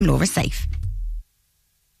Laura safe.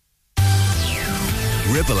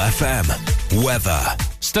 Ribble FM weather.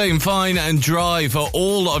 Staying fine and dry for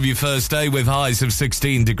all of your first day with highs of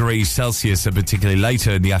 16 degrees Celsius, particularly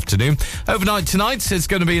later in the afternoon. Overnight tonight, it's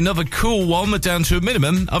going to be another cool one, down to a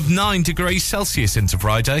minimum of 9 degrees Celsius into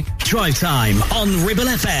Friday. Drive Time on Ribble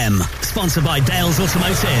FM. Sponsored by Dales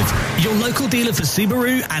Automotive, your local dealer for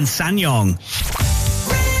Subaru and SsangYong.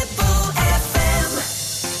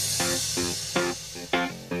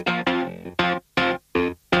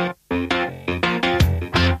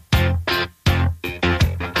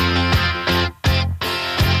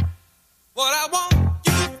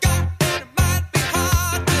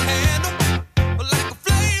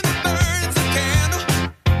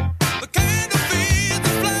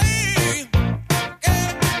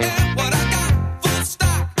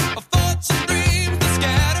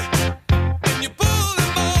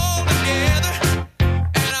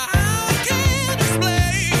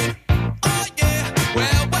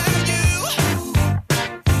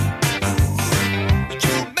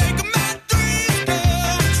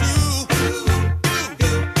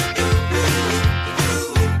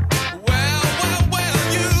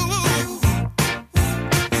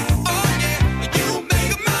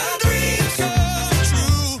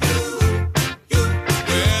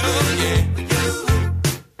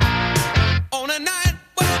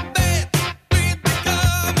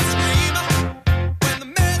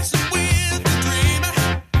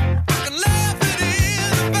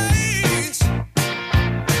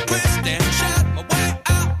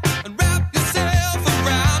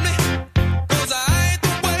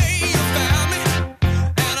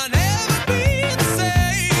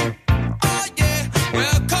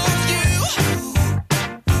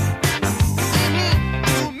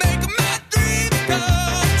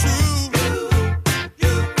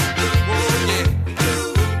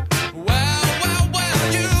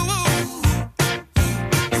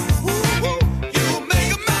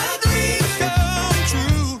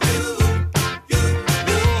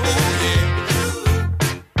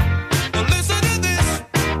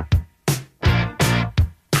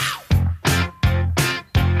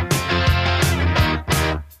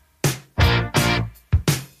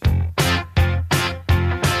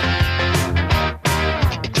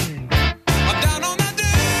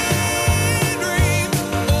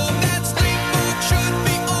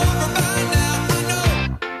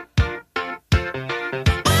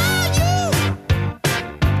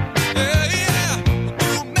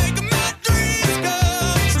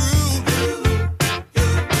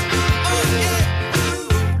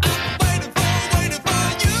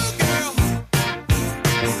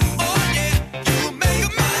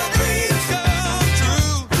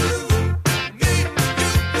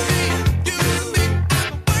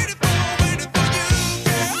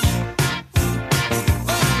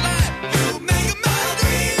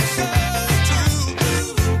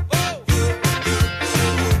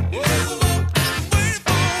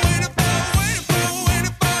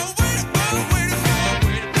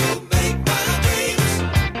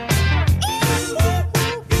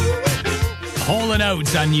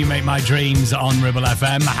 And You Make My Dreams on Ribble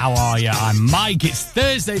FM. How are you? I'm Mike. It's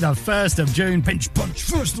Thursday, the 1st of June. Pinch punch,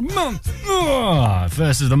 first of the month.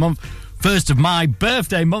 First of the month. First of my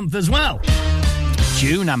birthday month as well.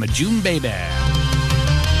 June, I'm a June baby.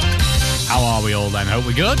 How are we all then? Hope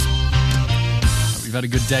we're good. Hope you've had a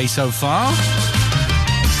good day so far.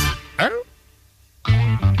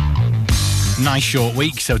 Nice short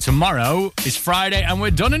week, so tomorrow is Friday and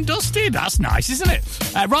we're done and dusted. That's nice, isn't it?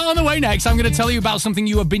 Right on the way next, I'm going to tell you about something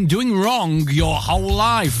you have been doing wrong your whole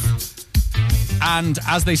life. And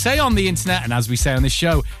as they say on the internet, and as we say on this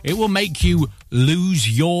show, it will make you lose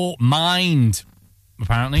your mind.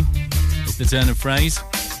 Apparently, it's the turn of phrase.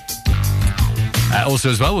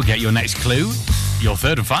 Also as well, we'll get your next clue, your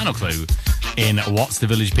third and final clue, in What's the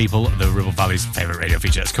Village People, the Ribble Valley's favourite radio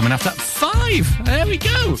feature. That's coming after 5. There we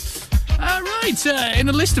go. Right, in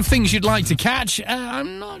a list of things you'd like to catch,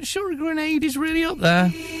 I'm not sure a grenade is really up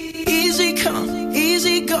there. Easy come,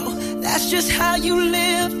 easy go, that's just how you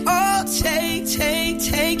live. Oh, take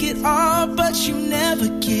it all, but you never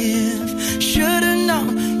give. Should've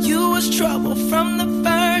known you was trouble from the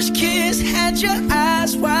first kiss. Had your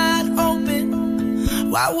eyes wide open,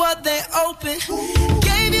 why were they open?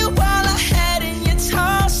 Gave you all I had and you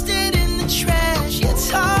tossed it in the trash. You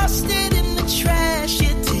tossed it in the trash, you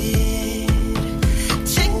did.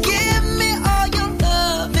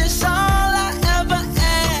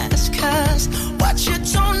 What you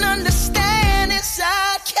don't understand is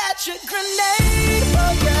I'd catch a grenade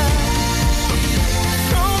for ya.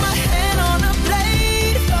 Throw my hand on a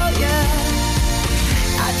blade for ya.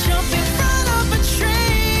 I jump in front of a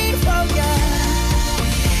train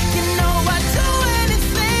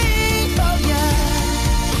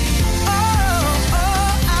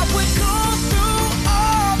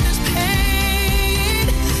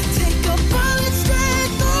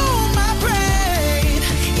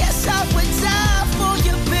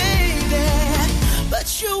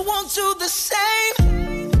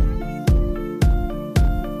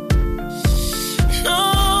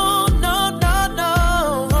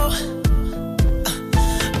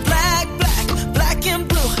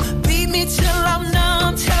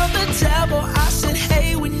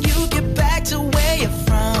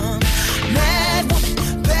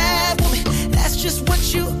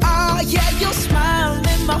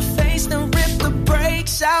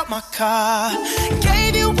kicks out my car.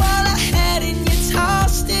 Gave you all I had and you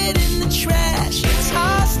tossed it in the trash. You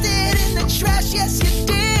tossed it in the trash, yes you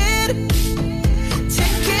did. To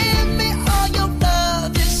give me all your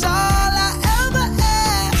love is all I ever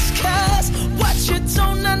ask. 'Cause what you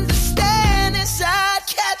don't understand is I'd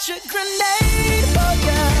catch a grenade for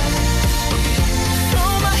ya.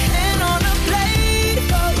 Throw my hand on a blade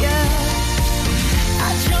for ya.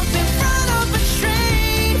 I'd jump in front of a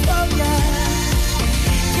train for ya.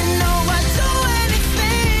 You know I'd do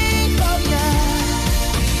anything for ya.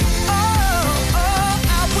 Oh,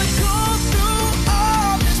 I would go through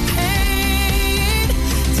all this pain.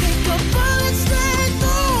 Take a bullet straight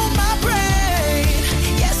through my brain.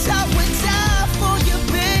 Yes, I would die for you,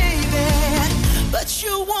 baby. But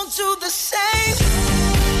you won't do the same.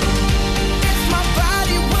 If my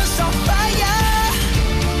body was on fire,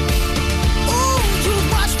 ooh, you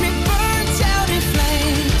watch me burn down in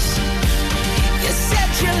flames. You said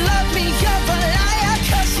you love me, you're a liar,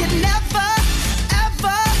 'cause you never,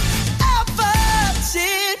 ever, ever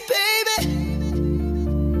did, baby.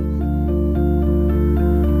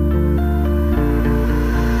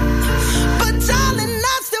 But darling,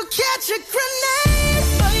 I'd still catch a grenade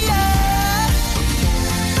for ya.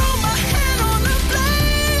 Throw my hand on a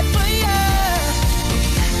blade for ya.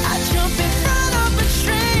 I'd jump in front of a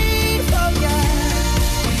train for ya.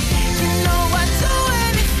 You know I'd do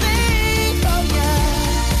anything for ya.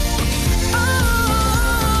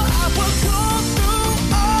 Oh, I would go through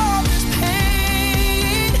all this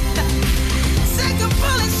pain. Take a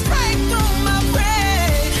bullet straight through my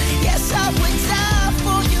brain. Yes, I would die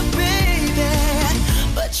for you, baby.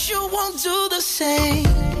 But you won't do the same.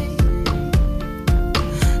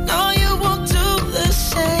 No, you won't do the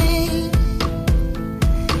same.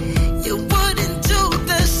 You wouldn't do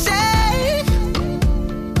the same.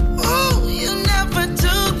 Oh, you never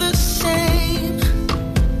do the same.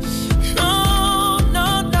 No, no,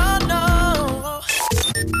 no, no.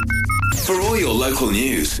 For all your local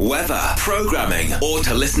news, weather, programming, or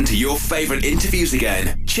to listen to your favourite interviews again,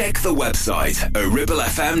 check the website at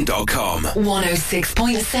ribblefm.com.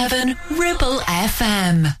 106.7 Ribble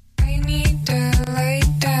FM. I need to lie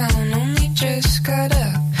down, only just got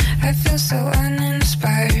up. I feel so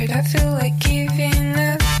uninspired, I feel like giving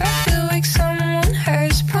up. I feel like someone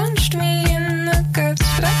has punched me in the guts.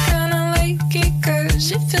 But I kinda like it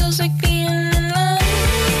 'cause it feels like being in love.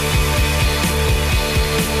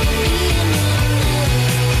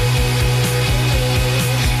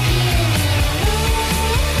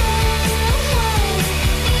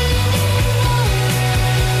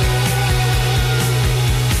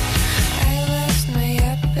 I lost my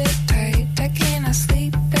appetite, I cannot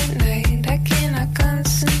sleep at night, I cannot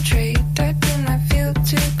concentrate, I do not feel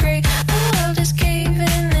too great. The world is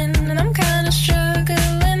caving in and I'm kinda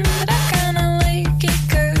struggling, but I kinda like it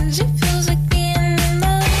 'cause it feels like being in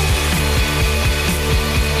love.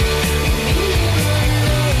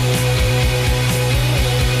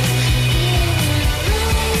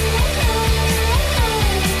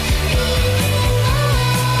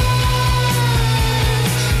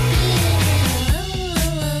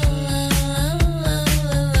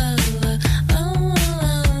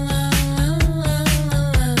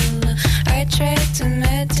 I tried to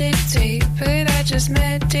meditate, but I just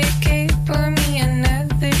medicate. Pour me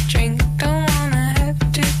another drink, don't wanna have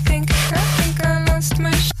to think. I think I lost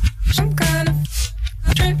my some kind of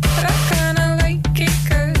trip, but I kinda like it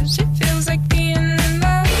 'cause it feels like being in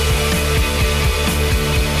love.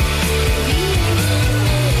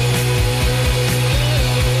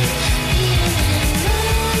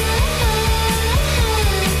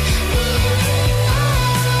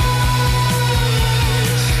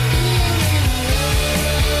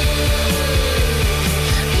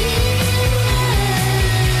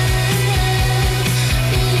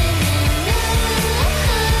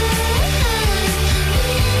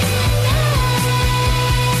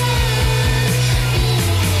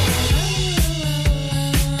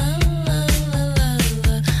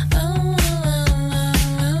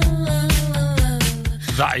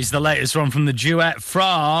 That is the latest one from the duet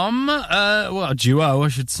from, a duo, I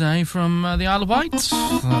should say, from the Isle of Wight.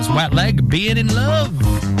 That's Wet Leg, Being in Love.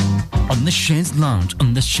 On the chaise lounge,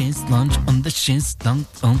 on the chaise lounge, on the chaise lounge,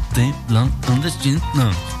 all day long, on the chaise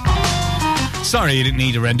lounge. Sorry you didn't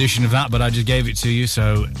need a rendition of that, but I just gave it to you,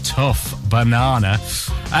 so tough banana.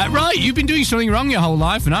 Right, you've been doing something wrong your whole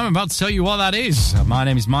life, and I'm about to tell you what that is. My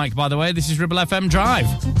name is Mike, by the way. This is Ribble FM Drive.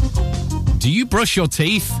 Do you brush your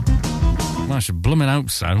teeth? Well, I should blooming hope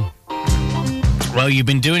so. Well, you've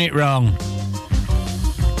been doing it wrong.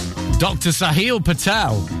 Dr. Sahil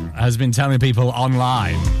Patel has been telling people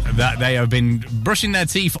online that they have been brushing their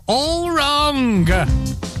teeth all wrong.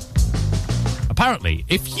 Apparently,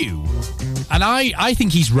 if you... And I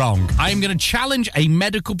think he's wrong. I am going to challenge a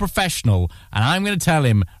medical professional, and I'm going to tell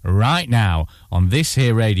him right now on this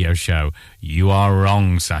here radio show, you are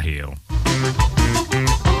wrong, Sahil.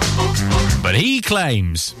 But he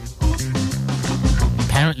claims,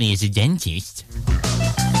 apparently as a dentist,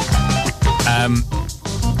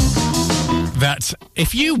 that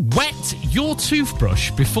if you wet your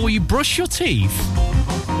toothbrush before you brush your teeth,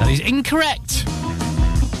 that is incorrect.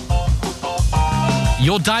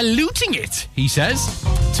 You're diluting it, he says.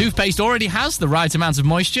 Toothpaste already has the right amount of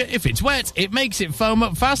moisture. If it's wet, it makes it foam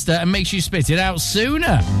up faster and makes you spit it out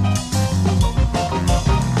sooner.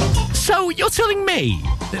 So you're telling me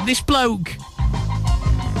that this bloke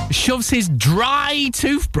shoves his dry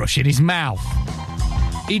toothbrush in his mouth?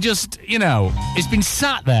 He just, it's been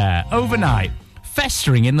sat there overnight,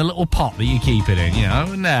 festering in the little pot that you keep it in,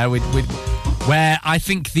 and there with where I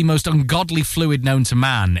think the most ungodly fluid known to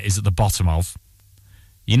man is at the bottom of.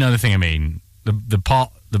 You know the thing I mean. The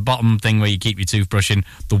pot, the bottom thing where you keep your toothbrush in,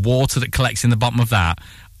 the water that collects in the bottom of that,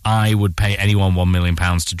 I would pay anyone £1 million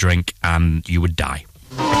to drink and you would die.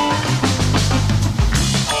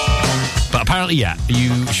 But apparently, yeah,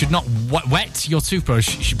 you should not wet your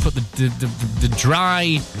toothbrush. You should put the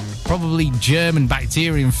dry, probably germ and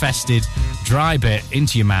bacteria-infested dry bit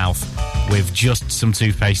into your mouth with just some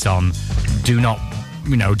toothpaste on. Do not,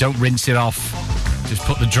 don't rinse it off. Just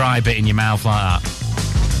put the dry bit in your mouth like that.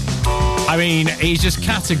 I mean, he's just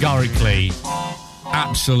categorically,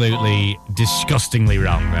 absolutely, disgustingly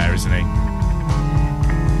wrong there, isn't he?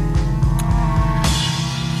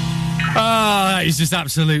 He's just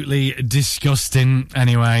absolutely disgusting.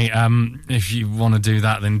 Anyway, if you want to do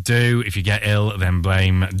that, then do. If you get ill, then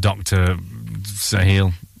blame Dr.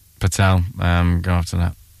 Sahil Patel. Go after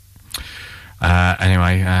that.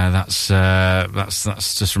 Anyway, that's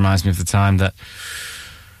just reminds me of the time that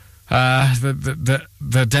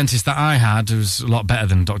the dentist that I had was a lot better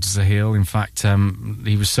than Dr. Sahil. In fact,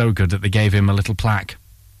 he was so good that they gave him a little plaque.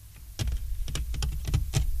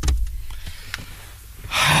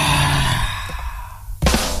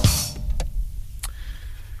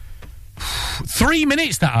 3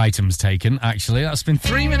 minutes that item's taken, actually. That's been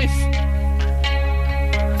 3 minutes.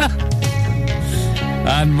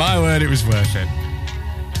 And my word, it was worth it.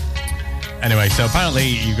 Anyway, so apparently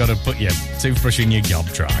you've got to put your toothbrush in your gob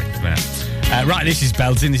dry. Yeah. Right, this is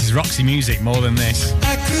belting. This is Roxy Music, More Than This.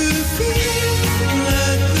 I could feel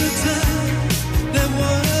at the time there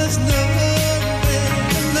was no way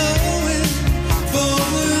of knowing for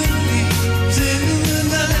the leaves in the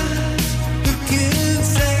night who can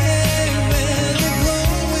say where they're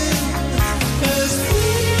blowing as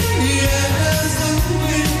free as the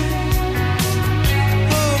wind,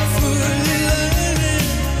 hopefully learning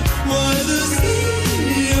why the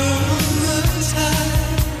sea on the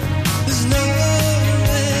tide is no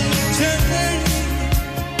way turning.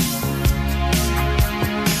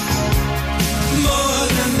 More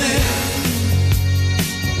than that,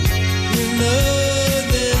 you know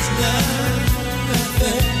there's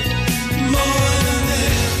nothing more than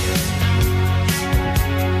that.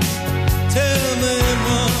 Tell me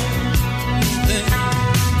one thing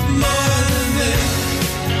more than that.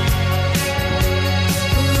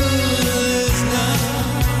 There's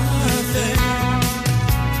nothing.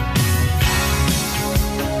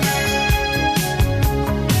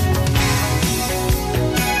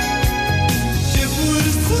 It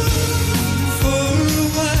was fun for a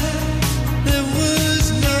while. There was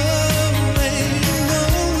no way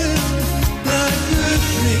knowing, like a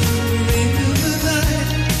dream in the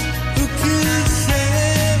night. Who can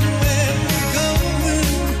say where we're going?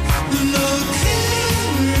 No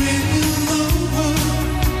caring no more.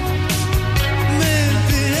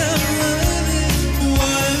 Maybe I'm running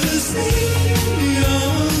while the sea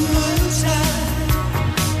on one side.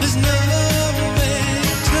 There's no way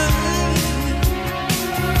turning.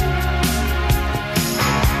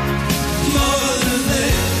 More than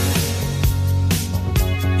that,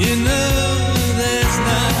 you know there's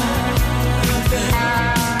nothing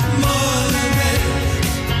more than that.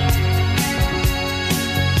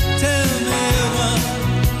 Tell me one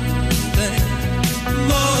thing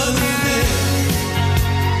more than that.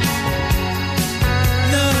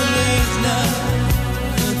 No, there's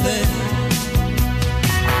nothing.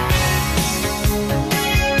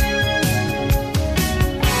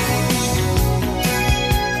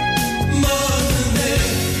 More than that.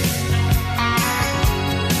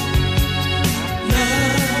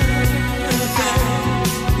 Nothing.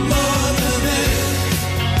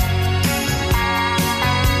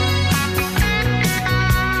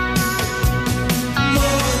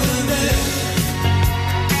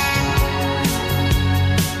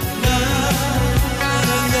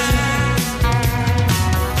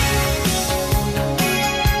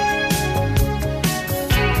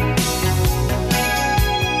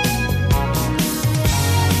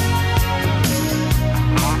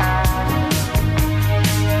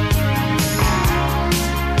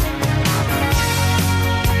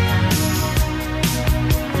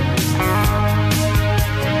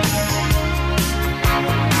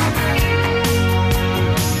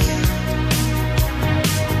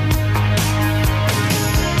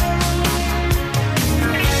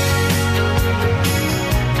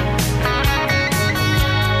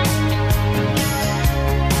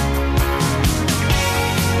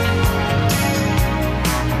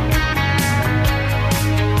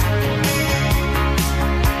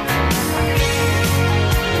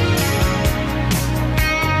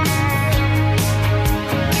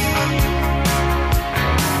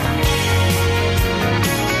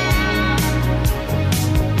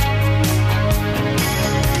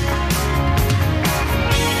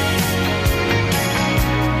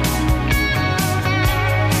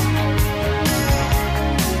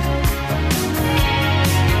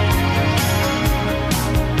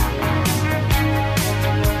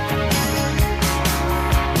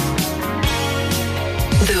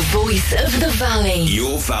 voice of the valley.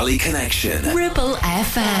 Your valley connection. Ribble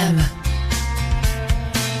FM.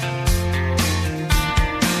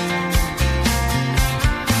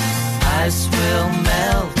 Ice will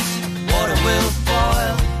melt, water will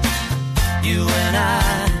boil. You and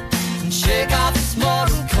I can shake off this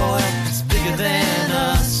mortal coil. It's bigger than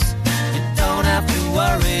us. You don't have to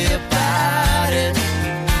worry about it.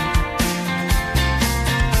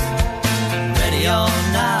 Ready or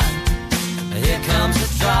not, here comes the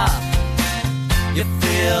drop. You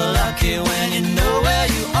feel lucky when you know where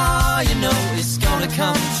you are. You know it's gonna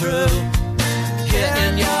come true. Here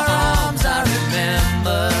in your arms I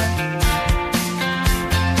remember.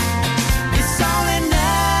 It's only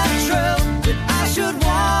natural that I should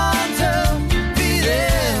want to be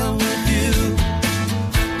there with you.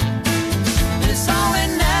 It's only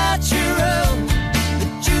natural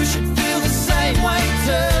that you should feel the same way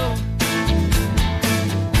too.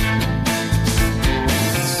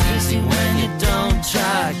 It's easy when you don't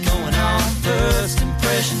try. Going on first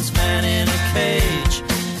impressions, man in a cage.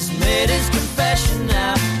 He's made his confession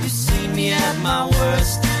now. You've seen me at my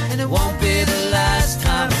worst, and it won't be the last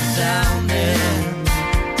time I'm down there.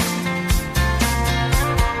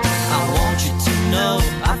 I want you to know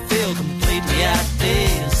I feel completely at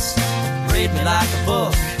peace. Read me like a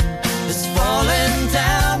book that's falling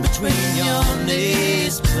down between your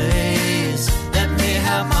knees. Please let me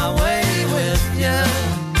have my way with you.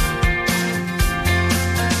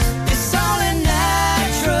 It's only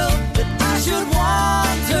natural that I should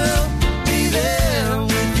want to be there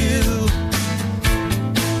with you.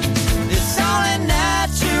 It's only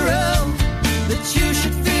natural that you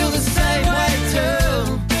should feel the same way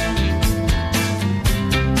too.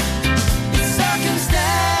 It's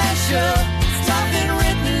circumstantial, it's nothing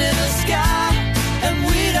written in the sky, and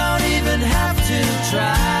we don't even have to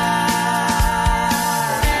try.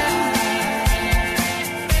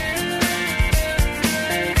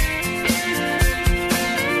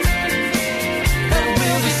 And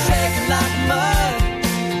we'll be shaking like mud,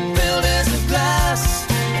 buildings of glass,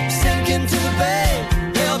 sinking to the bay.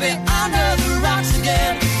 They'll be under the rocks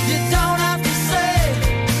again. You don't have to say,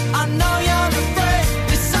 I know you're afraid.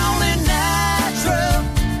 It's only natural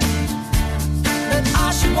that I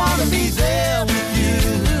should want to be there with you.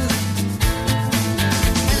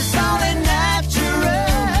 It's only natural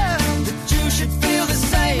that you should feel the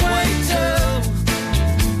same way too.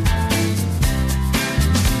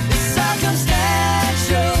 It's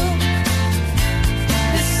circumstantial.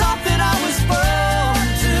 It's something I was born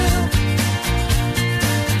to.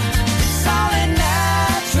 It's only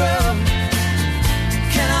natural.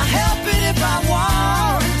 Can I help it if I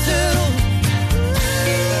want to?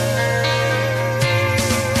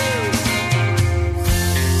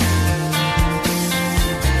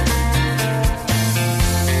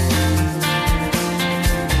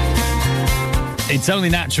 It's only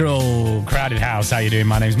natural. Crowded House. How you doing?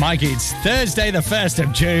 My name's Mikey. It's Thursday, the 1st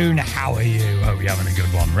of June. How are you? Hope you're having a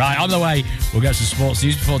good one. Right, on the way, we'll get some sports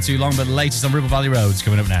news before too long, but the latest on Ribble Valley Roads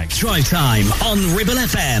coming up next. Drive Time on Ribble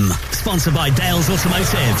FM. Sponsored by Dales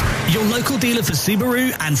Automotive, your local dealer for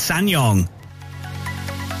Subaru and SsangYong.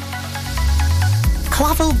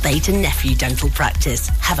 Clavel Bait and Nephew Dental Practice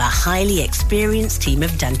have a highly experienced team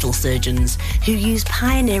of dental surgeons who use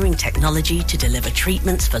pioneering technology to deliver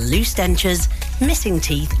treatments for loose dentures, missing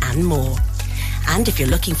teeth and more. And if you're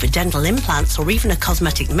looking for dental implants or even a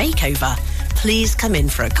cosmetic makeover, please come in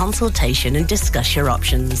for a consultation and discuss your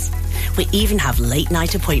options. We even have late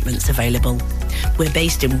night appointments available. We're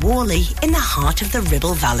based in Worley in the heart of the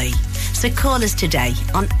Ribble Valley. So call us today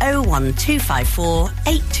on 01254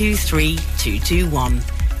 823 221.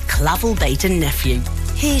 Clavel Bait and Nephew,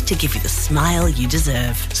 here to give you the smile you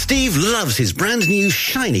deserve. Steve loves his brand new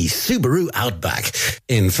shiny Subaru Outback.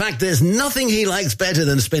 In fact, there's nothing he likes better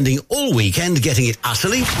than spending all weekend getting it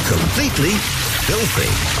utterly, completely filthy.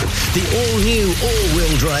 The all-new,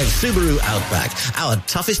 all-wheel drive Subaru Outback, our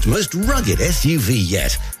toughest, most rugged SUV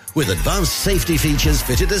yet. With advanced safety features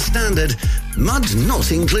fitted as standard, mud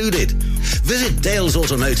not included. Visit Dales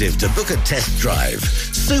Automotive to book a test drive.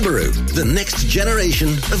 Subaru, the next generation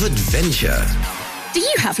of adventure. Do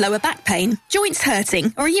you have lower back pain, joints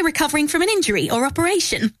hurting, or are you recovering from an injury or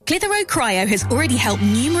operation? Clitheroe Cryo has already helped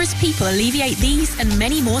numerous people alleviate these and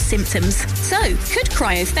many more symptoms. So, could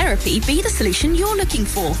cryotherapy be the solution you're looking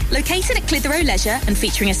for? Located at Clitheroe Leisure and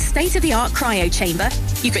featuring a state-of-the-art cryo chamber,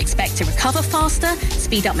 you can expect to recover faster,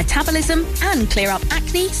 speed up metabolism, and clear up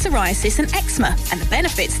acne, psoriasis, and eczema. And the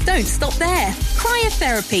benefits don't stop there.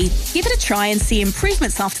 Cryotherapy. Give it a try and see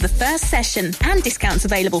improvements after the first session, and discounts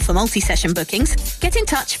available for multi-session bookings. Get in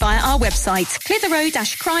touch via our website,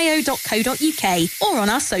 clitheroe-cryo.co.uk, or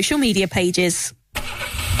on our social media pages.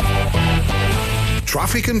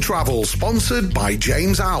 Traffic and Travel, sponsored by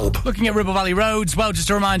James Alb. Looking at Ribble Valley roads, well, just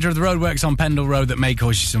a reminder of the roadworks on Pendle Road that may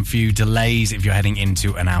cause you some few delays if you're heading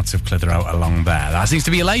into and out of Clitheroe along there. That seems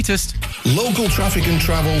to be your latest. Local Traffic and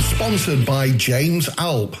Travel, sponsored by James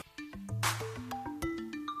Alb.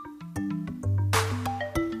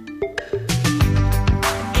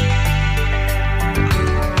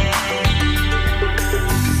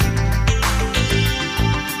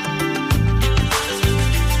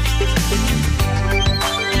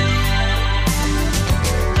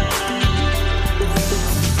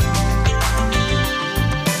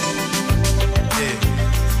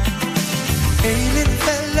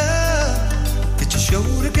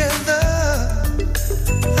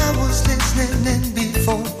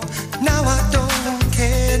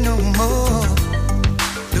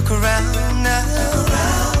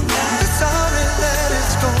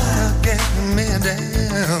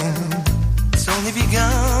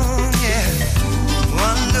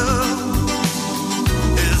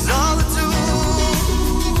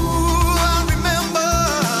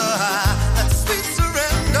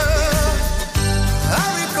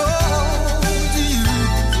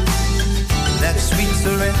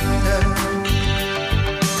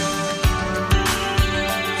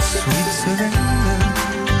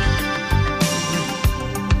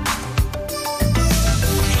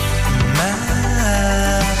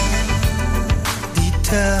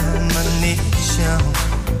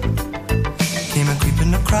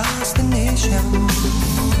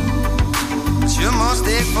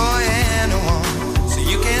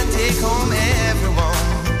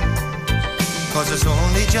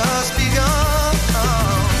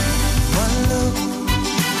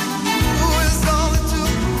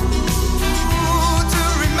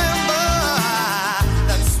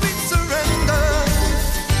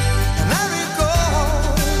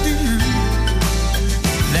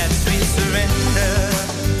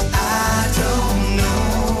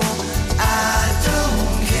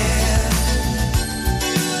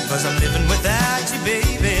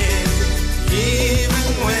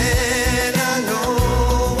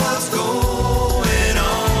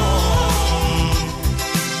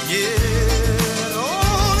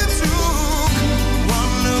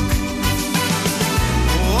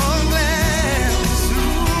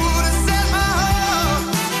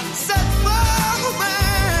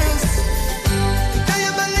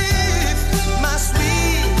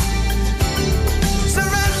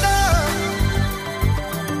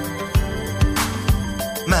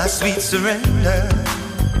 Sweet surrender.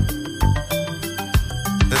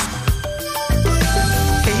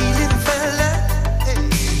 Hey, little fella, hey,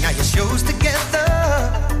 now your show's together.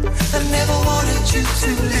 I never wanted you to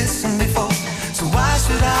listen before, so why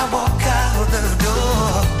should I walk out the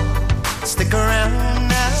door? Stick around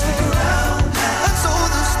now, and so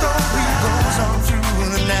the story goes on through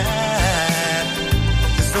the night.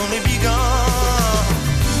 It's only begun.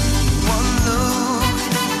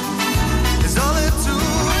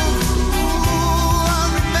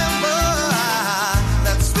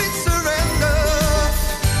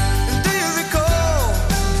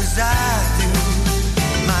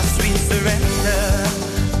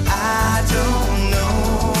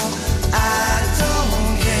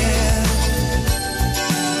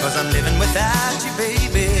 Without you,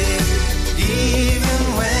 baby, even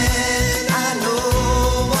when I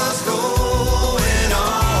know what's going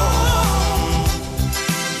on.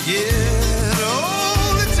 Yeah, it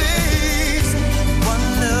only takes one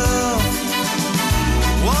love,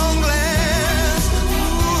 one glance,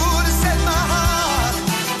 ooh, to set my heart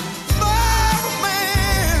by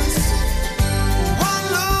romance. One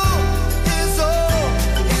look is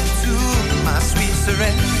all into my sweet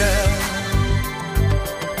surrender.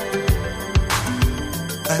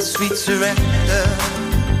 My sweet surrender,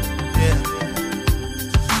 yeah.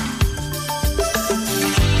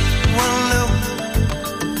 One look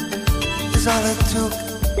is all it took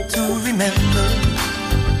to remember.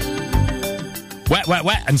 Wet, wet,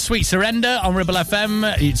 wet and Sweet Surrender on Ribble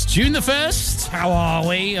FM. It's June the 1st. How are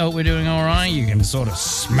we? Hope we're doing all right. You can sort of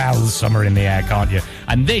smell the summer in the air, can't you?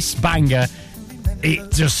 And this banger,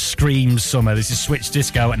 it just screams summer. This is Switch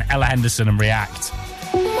Disco and Ella Henderson and React.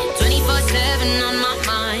 24/7 on my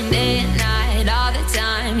mind, day and night, all the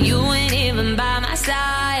time. You ain't even by my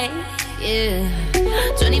side, yeah.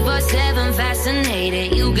 24/7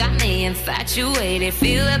 fascinated, you got me infatuated.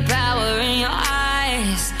 Feel the power in your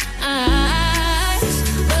eyes.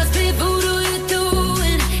 Must be voodoo you're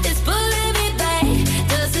doing, it's pulling me back.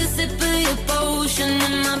 Just a sip of your potion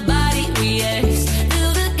and my body reacts.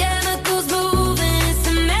 Feel the chemicals moving, it's a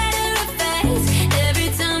matter of fact. Every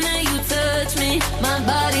time that you touch me, my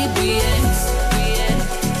body reacts,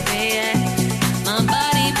 reacts, reacts. My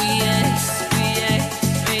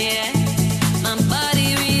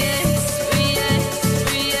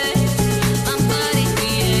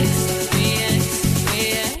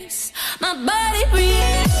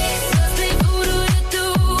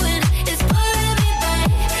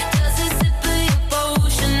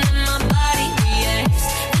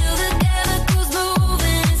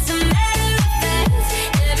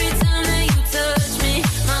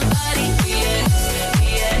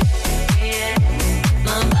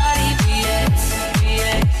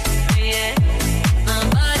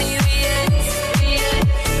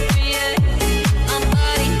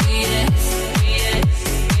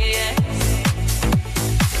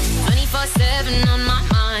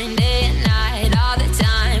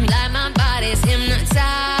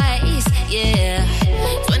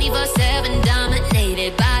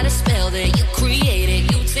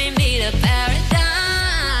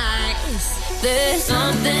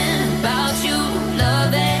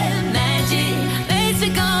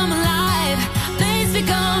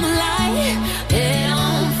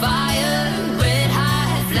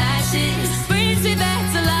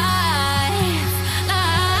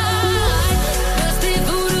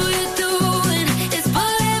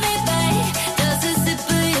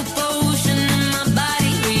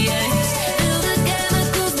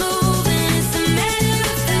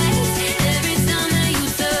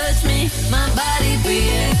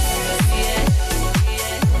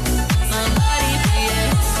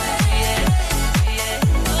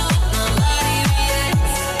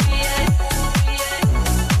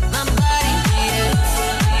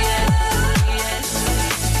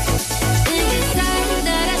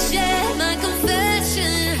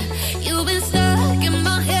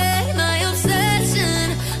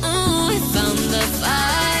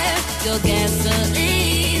like your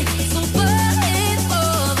gasoline. So burn it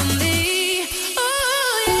over me.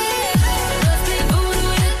 Oh yeah. Must be voodoo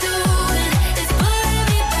you're doing. It's pulling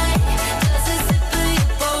me back. Just a sip of your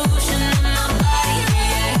potion and my body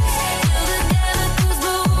reacts. Feel the chemicals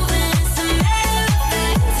moving. It's a matter of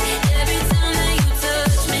fact. Every time that you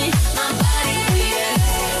touch me, my body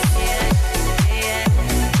reacts. My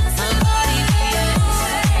body reacts. My body reacts.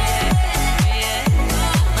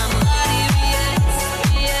 My body reacts.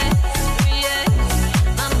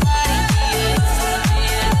 My body reacts.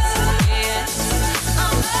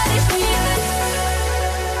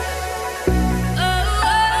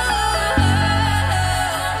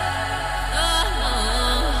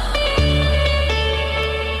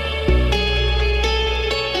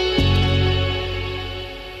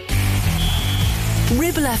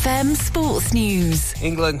 Ribble FM Sports News.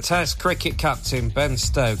 England Test cricket captain Ben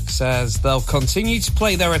Stokes says they'll continue to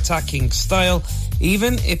play their attacking style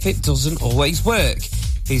even if it doesn't always work.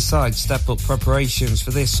 His side step up preparations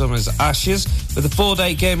for this summer's Ashes with a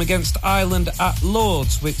 4-day game against Ireland at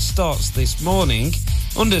Lord's, which starts this morning.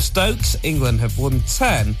 Under Stokes, England have won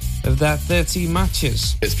 10 of their 13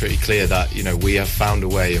 matches. It's pretty clear that, we have found a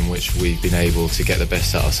way in which we've been able to get the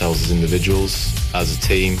best out of ourselves as individuals, as a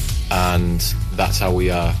team, and that's how we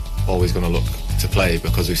are always going to look to play,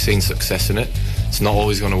 because we've seen success in it. It's not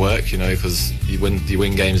always going to work, because you win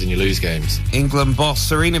games and you lose games. England boss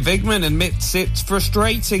Serena Vigman admits it's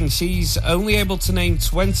frustrating. She's only able to name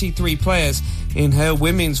 23 players in her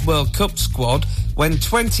Women's World Cup squad when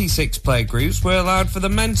 26 player groups were allowed for the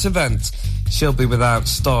men's event. She'll be without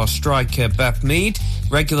star striker Beth Mead,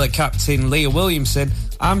 regular captain Leah Williamson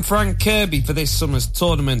and Frank Kirby for this summer's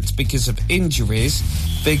tournament because of injuries.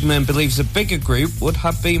 Vigman believes a bigger group would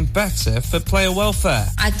have been better for player welfare.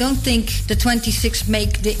 I don't think the 26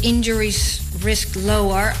 make the injuries risk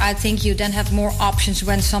lower. I think you then have more options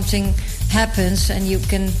when something happens and you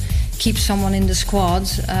can keep someone in the squad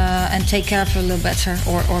and take care of it a little better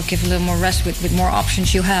or give a little more rest with more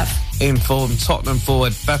options you have. Informed Tottenham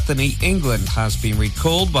forward Bethany England has been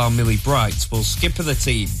recalled while Millie Bright will skip the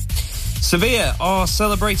team. Sevilla are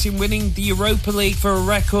celebrating winning the Europa League for a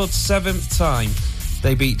record 7th time.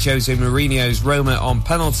 They beat Jose Mourinho's Roma on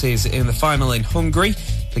penalties in the final in Hungary.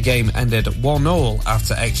 The game ended 1-1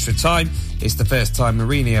 after extra time. It's the first time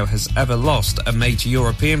Mourinho has ever lost a major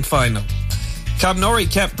European final. Cam Norrie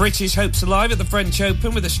kept British hopes alive at the French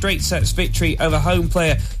Open with a straight sets victory over home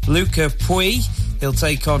player Luca Pouille. He'll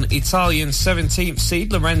take on Italian 17th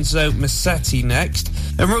seed Lorenzo Musetti next.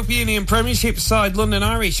 And Rugby Union Premiership side London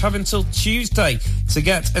Irish have until Tuesday to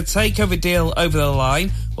get a takeover deal over the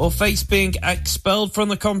line or face being expelled from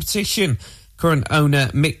the competition. Current owner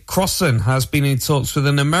Mick Crossan has been in talks with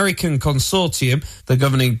an American consortium. The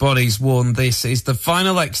governing bodies warn this is the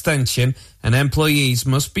final extension and employees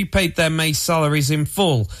must be paid their May salaries in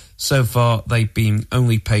full. So far, they've been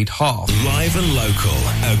only paid half. Live and local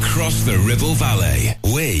across the Ribble Valley.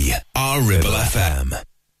 We are Ribble FM.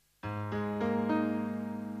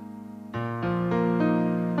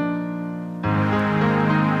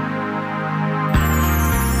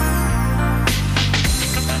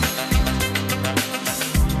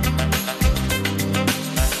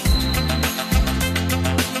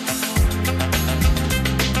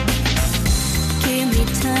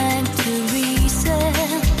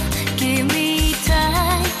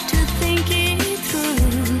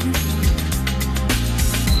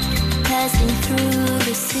 Through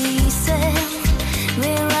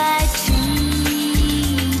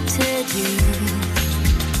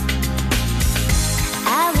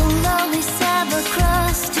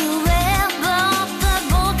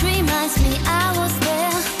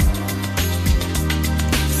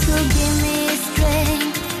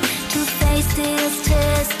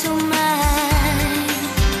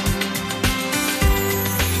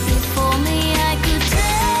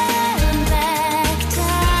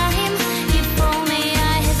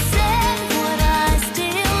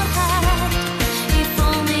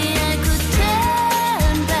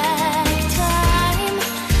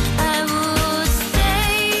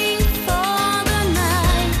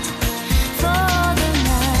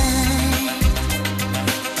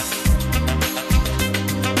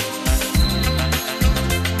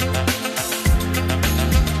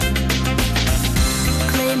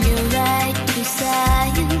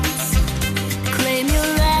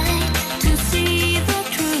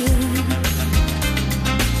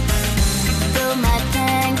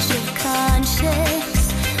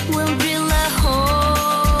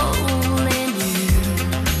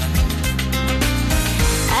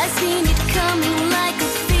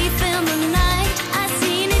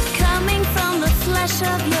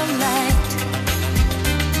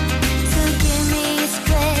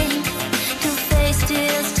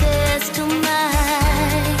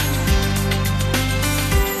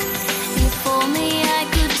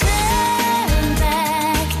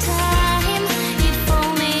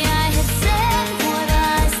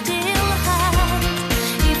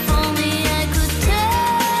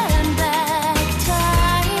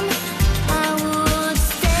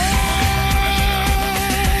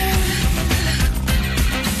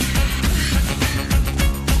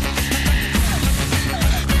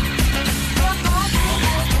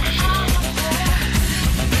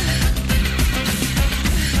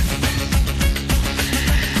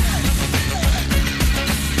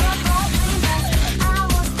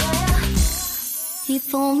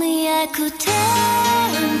If only I could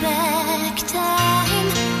turn back time.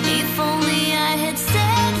 If only I had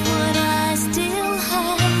said what I still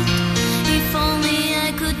had. If only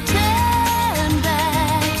I could turn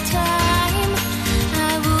back time,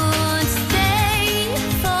 I would stay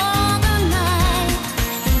for the night.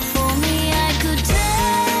 If only I could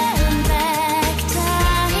turn back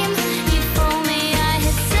time. If only I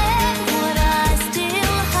had said what I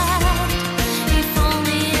still had. If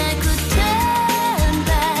only I could turn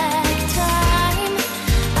back time,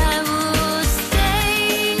 I would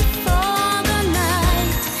stay for the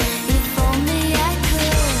night. If only I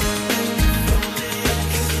could.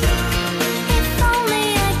 If only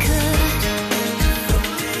I could.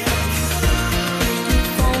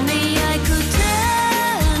 If only I could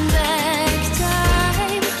turn back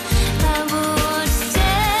time, I would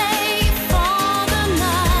stay for the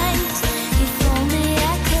night. If only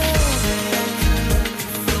I could.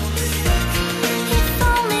 If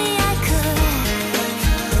only I could.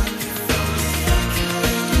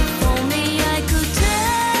 If only I could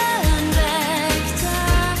turn back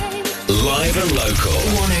time. Live and local.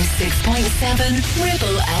 106.7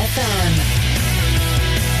 Ribble FM.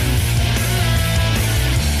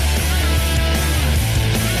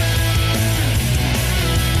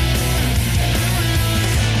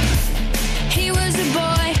 He was a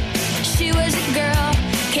boy, she was a girl.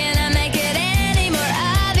 Can I make it any more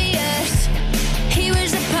obvious? He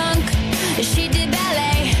was a punk, she did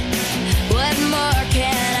ballet. What more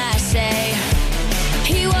can I say?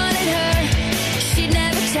 He wanted her, she'd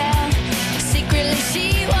never tell. Secretly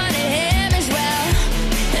she wanted him as well.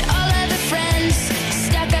 And all of the friends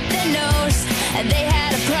stuck up their nose, and they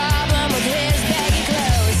had a problem with his baggy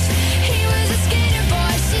clothes. He was a skater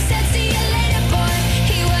boy, she said see you later boy.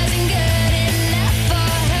 He wasn't good enough for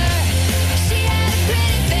her. She had a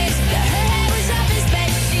pretty face, but her head was up in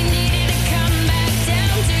space. She needed to come back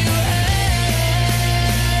down to earth.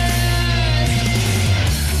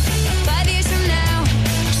 5 years from now,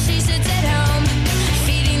 she sits at home,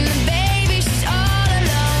 feeding the baby, she's all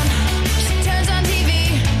alone. She turns on TV,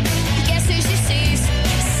 guess who she sees?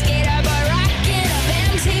 Skater boy rocking up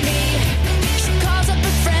MTV. She calls up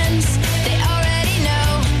her friends, they already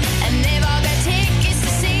know, and they've all got tickets to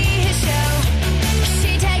see his show.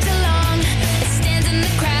 She tags along, stands in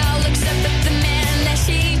the crowd, looks up at the man that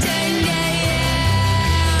she turned down.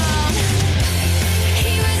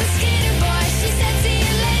 He was a skater boy, she said see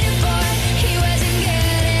you later boy. He wasn't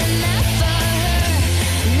good enough for her.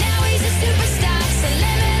 Now he's a superstar,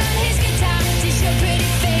 slamming on his guitar. Did your pretty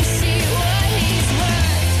face see what he's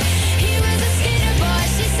worth? He was a skater boy,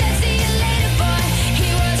 she said see you later boy. He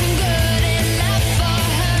wasn't good enough for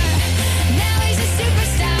her. Now he's a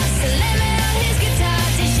superstar, slamming on his guitar.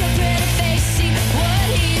 Did your pretty face see what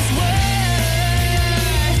he's worth?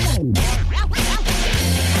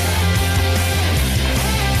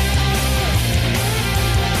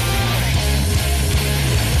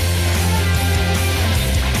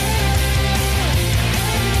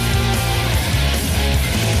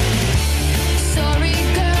 Sorry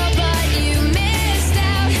girl, but you missed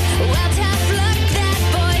out. Well, tough luck, that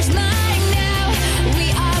boy's mine now. We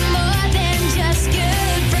are more than just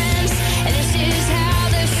good friends, and this is how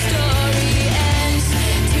the story ends.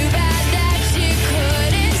 Too bad that you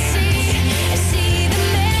couldn't see the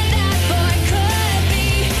man that boy could be.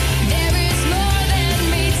 There is more than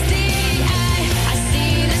meets the eye. I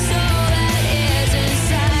see the soul that is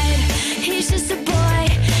inside. He's just a boy,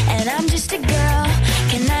 and I'm just a girl.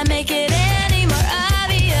 Can I make it any more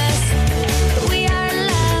obvious? We are in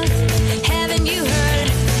love. Haven't you heard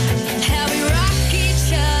how we rock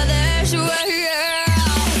each other's world?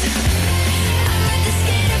 I'm with the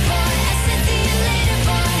skater boy. I said see you later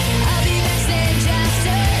boy. I'll be backstage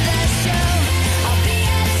after the show. I'll be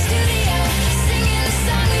at a studio singing a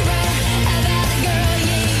song we wrote about a girl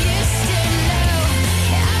you used to know.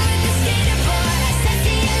 I'm with the skater boy. I said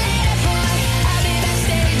see you later boy. I'll be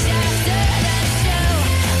backstage after the show.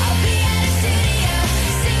 I'll be at a studio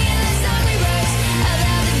singing the song we wrote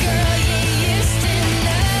about the girl you used to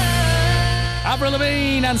know. Avril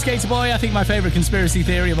Lavigne and Skater Boy. I think my favourite conspiracy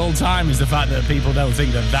theory of all time is the fact that people don't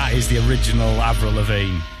think that that is the original Avril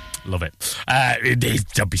Lavigne. Love it. It is.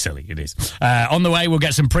 Don't be silly. It is. On the way, we'll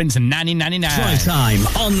get some Prince and Nanny Nanny Now. Drivetime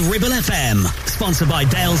on Ribble FM. Sponsored by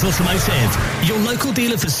Dales Automotive, your local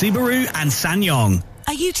dealer for Subaru and SsangYong.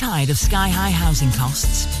 Are you tired of sky-high housing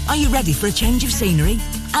costs? Are you ready for a change of scenery?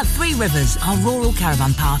 At Three Rivers, our rural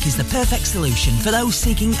caravan park is the perfect solution for those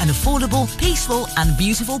seeking an affordable, peaceful and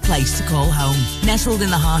beautiful place to call home. Nestled in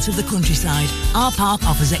the heart of the countryside, our park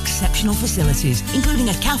offers exceptional facilities, including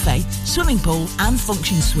a cafe, swimming pool and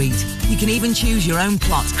function suite. You can even choose your own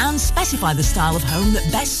plot and specify the style of home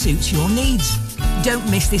that best suits your needs. Don't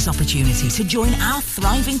miss this opportunity to join our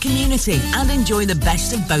thriving community and enjoy the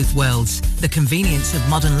best of both worlds. The convenience of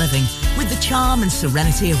modern living with the charm and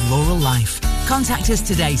serenity of rural life. Contact us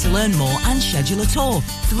today to learn more and schedule a tour.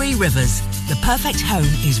 Three Rivers, the perfect home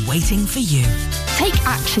is waiting for you. Take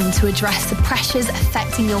action to address the pressures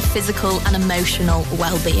affecting your physical and emotional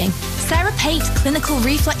well-being. Sarah Pate Clinical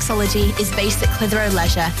Reflexology is based at Clitheroe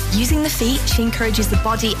Leisure. Using the feet, she encourages the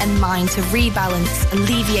body and mind to rebalance,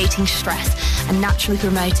 alleviating stress and naturally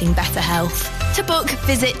promoting better health. To book,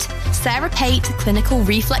 visit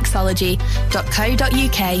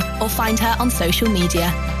sarahpateclinicalreflexology.co.uk or find her on social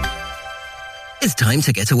media. It's time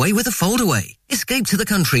to get away with a foldaway. Escape to the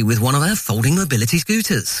country with one of our folding mobility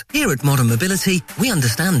scooters. Here at Modern Mobility, we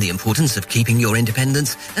understand the importance of keeping your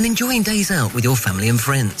independence and enjoying days out with your family and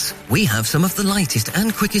friends. We have some of the lightest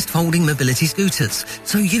and quickest folding mobility scooters,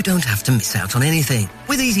 so you don't have to miss out on anything.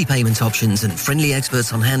 With easy payment options and friendly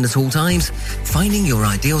experts on hand at all times, finding your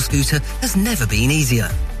ideal scooter has never been easier.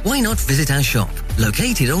 Why not visit our shop,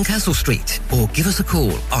 located on Castle Street, or give us a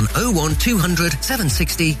call on 01200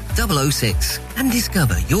 760 006 and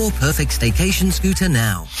discover your perfect staycation scooter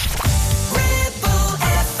now.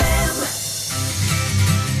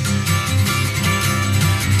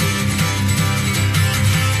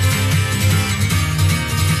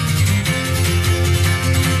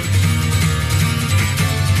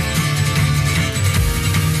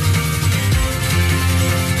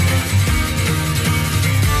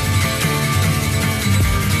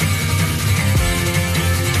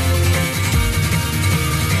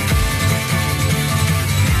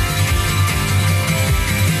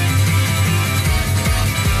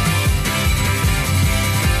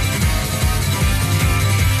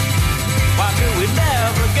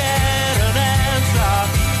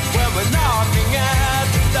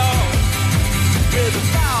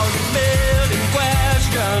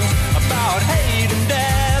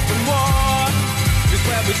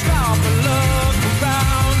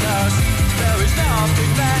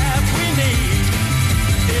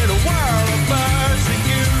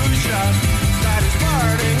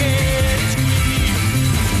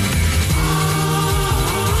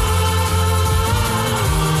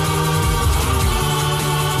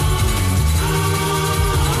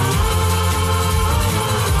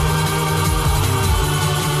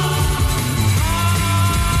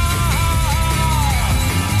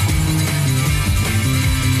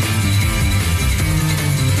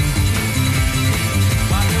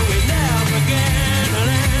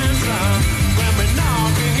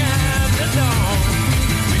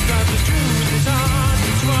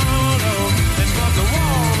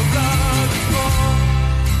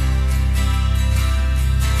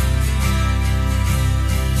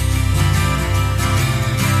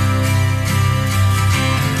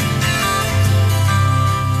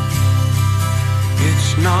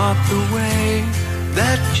 not the way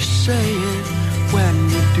that you say it when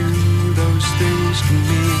you do those things to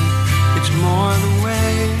me. It's more the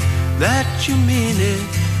way that you mean it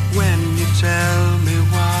when you tell me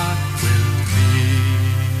what will be.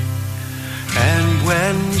 And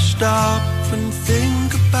when you stop and think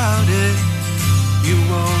about it, you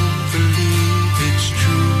won't believe it's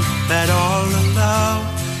true that all the love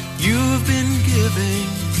you've been giving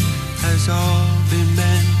has all been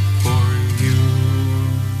meant for you.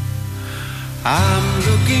 I'm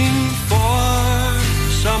looking for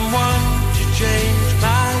someone to change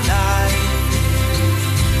my life.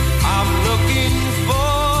 I'm looking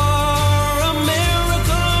for a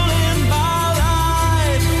miracle in my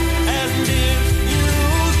life. And if you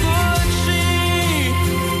could see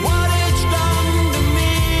what it's done to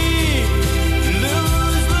me,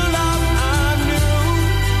 lose the love I knew,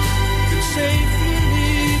 could safely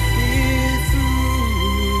leave here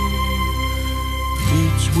through.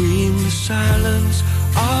 Between the silence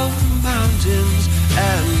of the mountains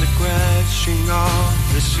and the crashing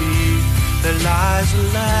of the sea, there lies a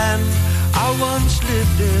land I once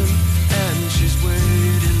lived in, and she's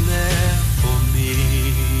waiting there for me.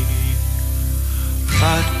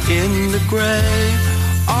 But in the gray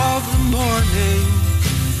of the morning,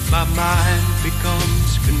 my mind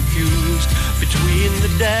becomes confused between the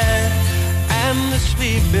dead and the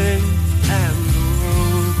sleeping, and the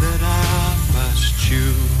road that I must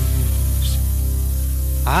choose.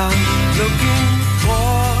 I'm looking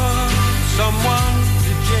for someone to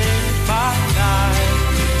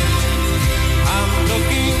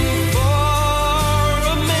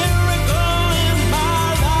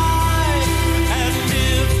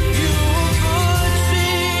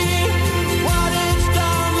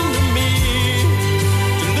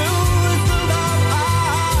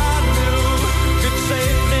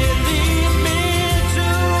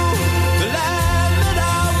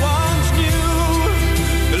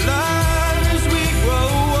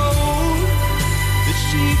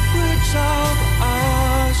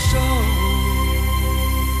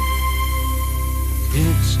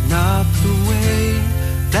not the way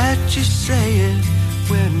that you say it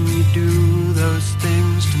when you do those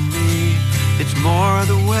things to me. It's more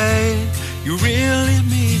the way you really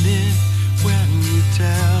mean it when you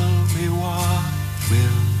tell me what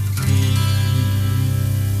will be.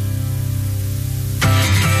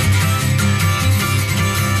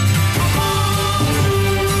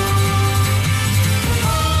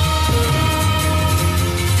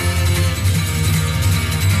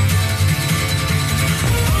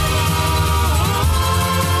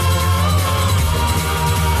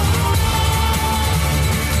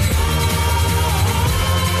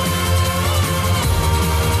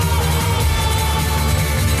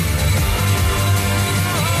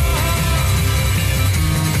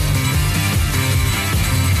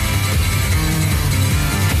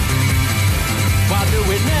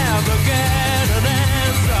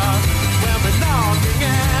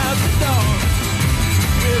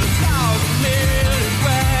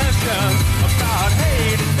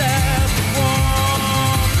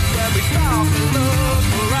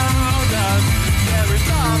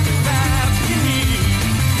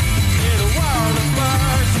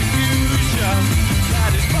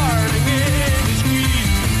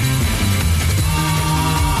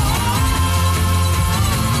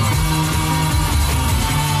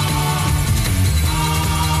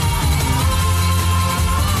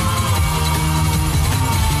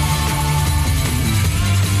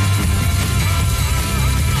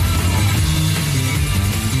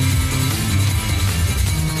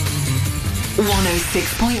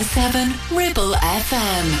 106.7 Ribble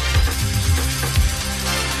FM.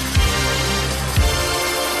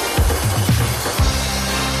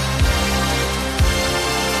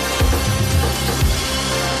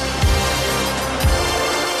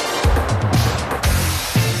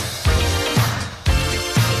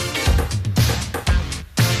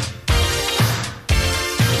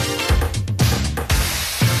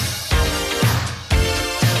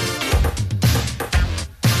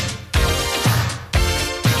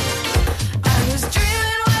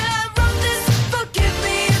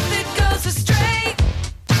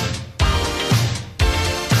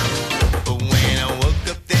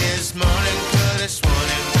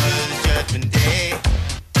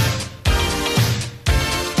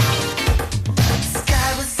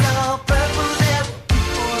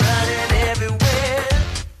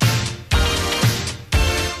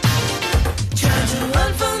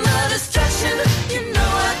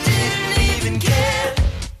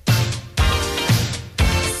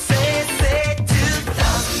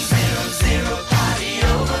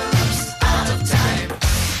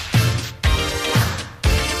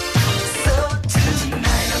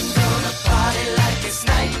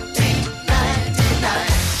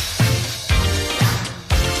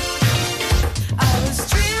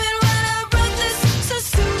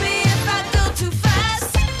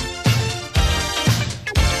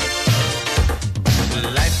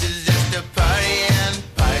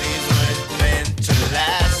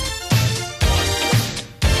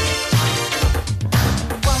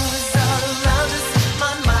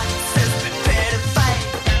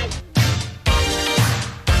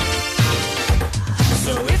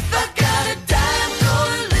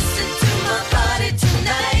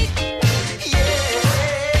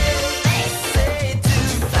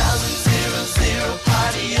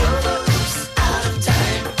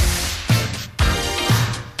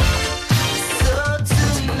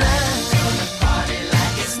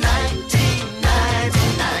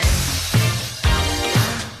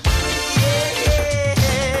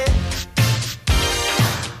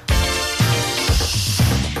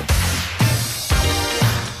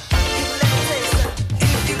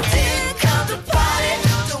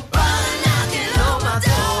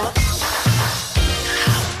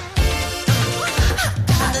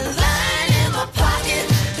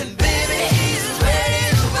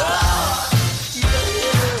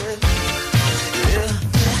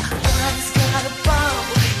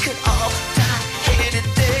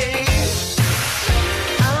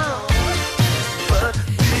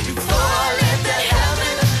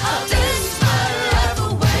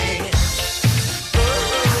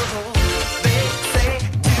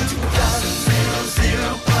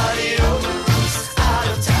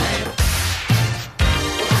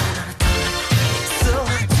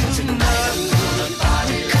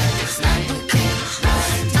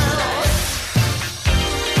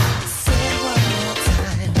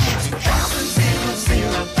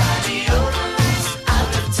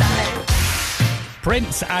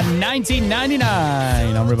 Prince and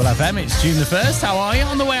 1999 on Ribble FM. It's June the 1st. How are you?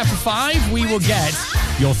 On the way after 5, we will get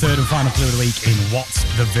your third and final clue of the week in What's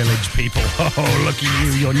the Village, people. Oh, lucky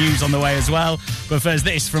you. Your news on the way as well. But first,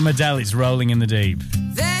 this from Adele. It's Rolling in the Deep.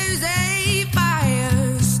 There's a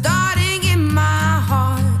fire starting in my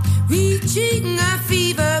heart, reaching a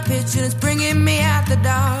fever pitch and it's bringing me out the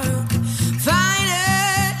dark.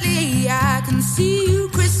 Finally, I can see you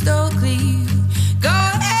crystal clear. Go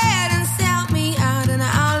ahead and sell me out and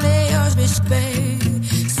I'll lay yours bitch bare.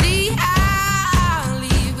 See, I'll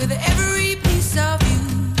leave with every piece of you.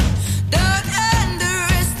 Don't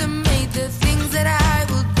underestimate the things that I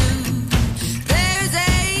will do. There's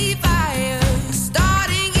a fire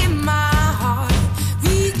starting in my heart,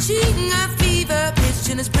 reaching a fever pitch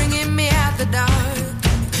and it's bringing me out the dark.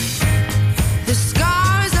 The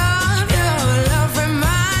scars of your love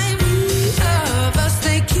remind me of us.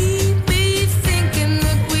 They keep me thinking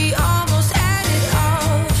that we almost had it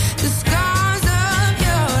all. The scars of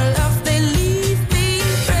your love, they leave me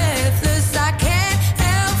breathless. I can't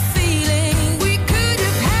help feeling we could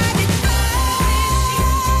have had it all.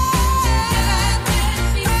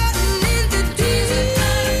 Rolling in the deep.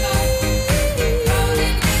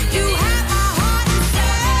 You have my heart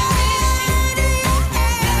inside.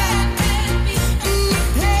 And you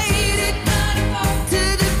played it to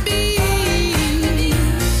the beat.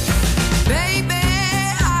 Baby,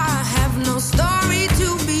 I have no story to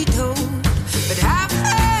be told, but I've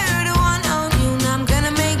heard one on you and I'm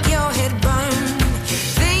gonna make your head burn.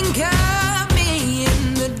 Think of me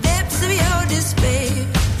in the depths of your despair.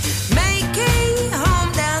 Make a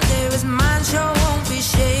home down there as mine sure won't be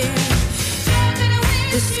shared.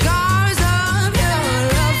 The scars of your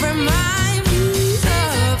love remind me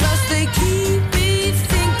of us. They keep me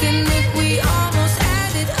thinking that we almost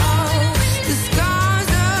had it all. The scars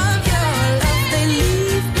of your love, they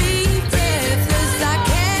leave me breathless. I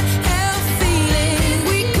can't help feeling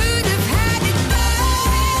we could have had it all.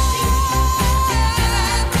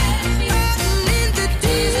 Rolling in the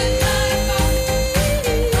deep.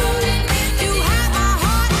 You have my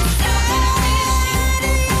heart inside.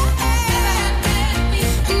 And you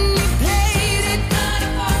played it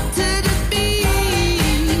to the beat.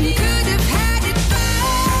 Could have had it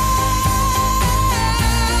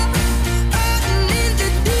rolling in the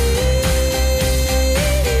deep.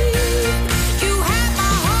 You have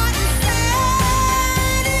my heart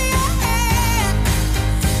inside of your hand,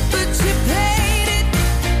 but you played it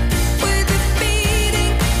with a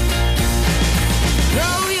beating.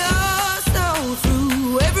 Throw your soul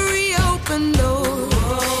through every open door.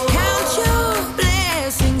 Count your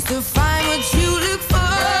blessings to find what you look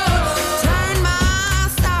for. Turn my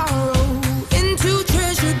sorrow into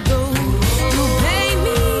treasured gold. You pay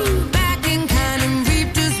me back in kind and reap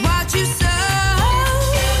just what you sow.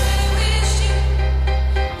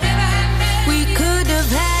 We could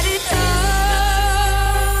have had it all.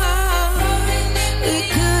 We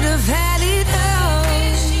could have had it all.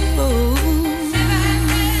 It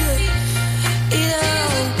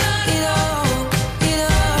all.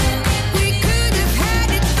 We could have had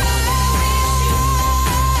it all.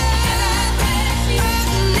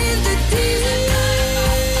 Rolling in the deep.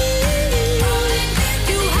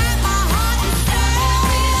 You have my heart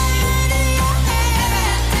inside.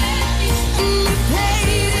 And you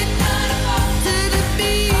played it to the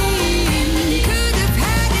beat. Could have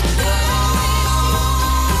had it all.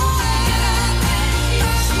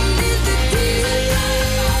 Rolling in the deep.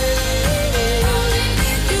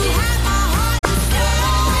 You have my heart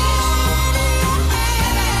inside.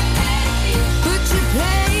 But you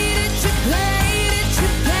played it to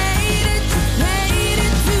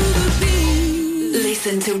the beat.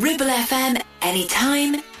 Listen to Ribble FM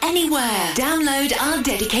anytime, anywhere. Download our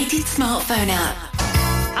dedicated smartphone app.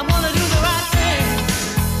 I wanna do the right thing.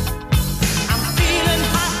 I'm feeling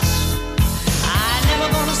hot. I never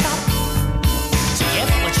gonna stop to get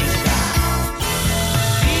what you got.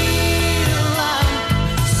 Feel I'm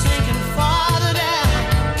sinking farther down.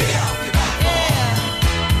 Get off your back. Yeah.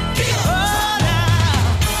 Get off. Oh, now.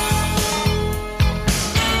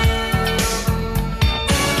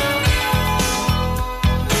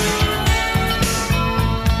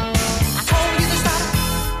 I told you to stop.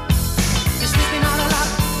 You're sleeping on a lot.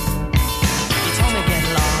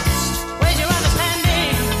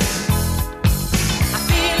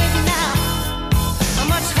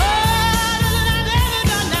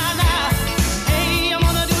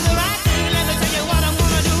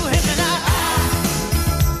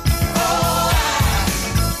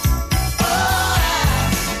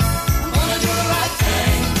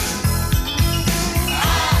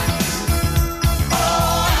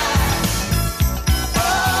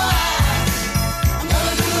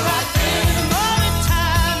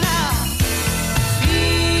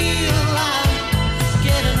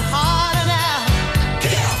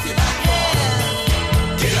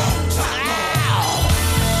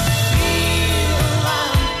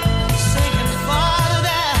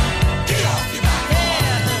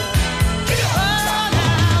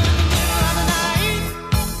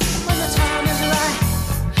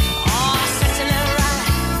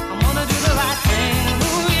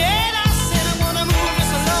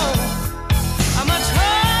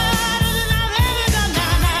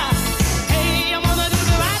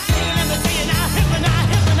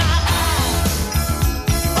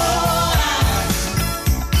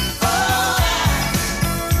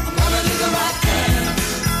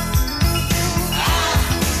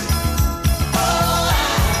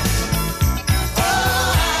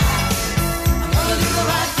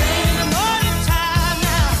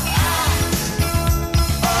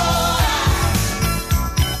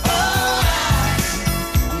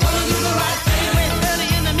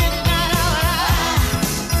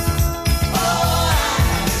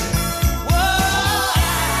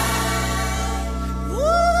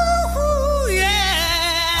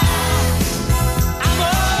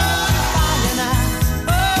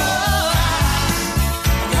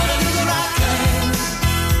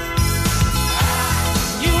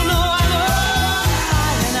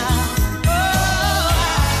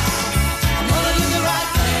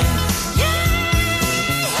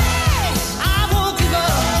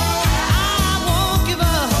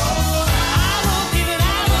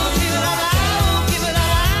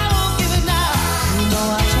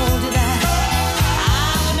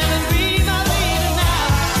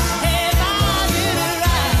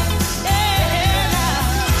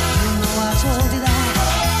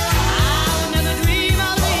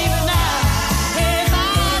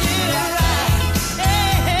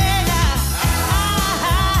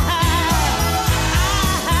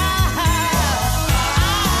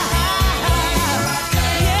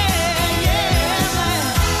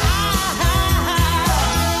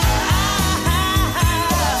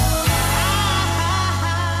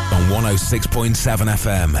 106.7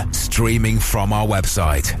 FM, streaming from our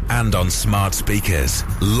website and on smart speakers.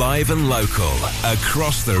 Live and local,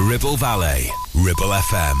 across the Ribble Valley. Ribble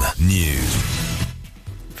FM News.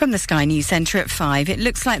 From the Sky News Centre at 5, it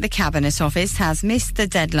looks like the Cabinet Office has missed the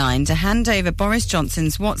deadline to hand over Boris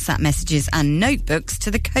Johnson's WhatsApp messages and notebooks to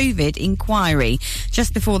the COVID inquiry.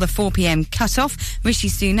 Just before the 4pm cut-off, Rishi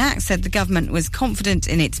Sunak said the government was confident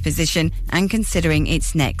in its position and considering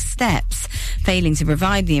its next steps. Failing to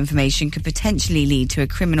provide the information could potentially lead to a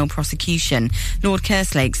criminal prosecution. Lord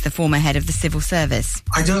Kerslake's the former head of the civil service.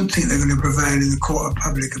 I don't think they're going to prevail in the court of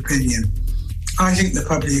public opinion. I think the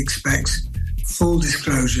public expects full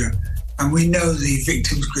disclosure, and we know the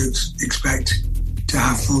victims groups expect to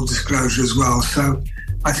have full disclosure as well. So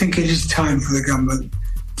I think it is time for the government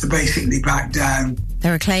to basically back down.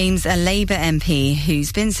 There are claims a Labour MP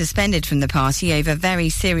who's been suspended from the party over very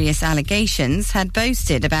serious allegations had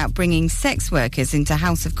boasted about bringing sex workers into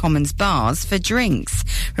House of Commons bars for drinks.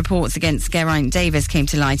 Reports against Geraint Davis came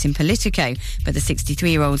to light in Politico, but the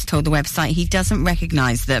 63-year-old told the website he doesn't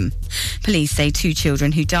recognise them. Police say 2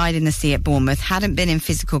 children who died in the sea at Bournemouth hadn't been in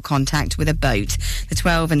physical contact with a boat. The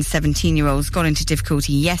 12 and 17-year-olds got into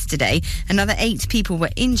difficulty yesterday. Another 8 people were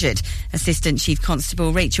injured. Assistant Chief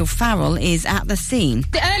Constable Rachel Farrell is at the scene.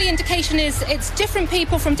 The early indication is it's different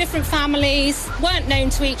people from different families, weren't known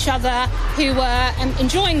to each other, who were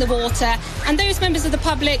enjoying the water, and those members of the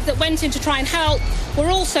public that went in to try and help were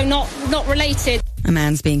also not related. A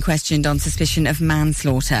man's being questioned on suspicion of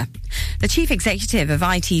manslaughter. The chief executive of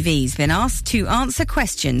ITV's been asked to answer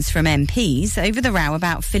questions from MPs over the row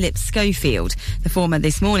about Philip Schofield. The former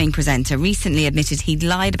This Morning presenter recently admitted he'd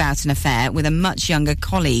lied about an affair with a much younger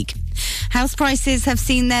colleague. House prices have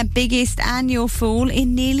seen their biggest annual fall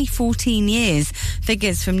in nearly 14 years.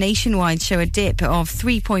 Figures from Nationwide show a dip of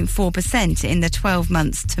 3.4% in the 12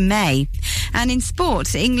 months to May. And in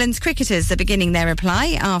sport, England's cricketers are beginning their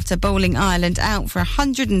reply after bowling Ireland out for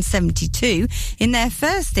 172 in their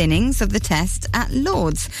first innings of the Test at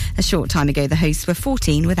Lord's. A short time ago, the hosts were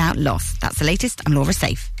 14 without loss. That's the latest. I'm Laura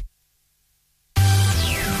Safe.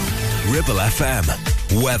 Ribble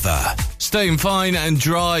FM weather. Staying fine and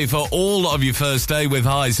dry for all of your first day with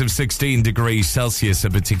highs of 16 degrees Celsius,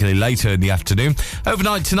 and particularly later in the afternoon.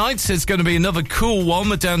 Overnight tonight, it's going to be another cool one,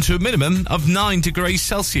 but down to a minimum of 9 degrees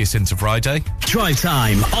Celsius into Friday. Drive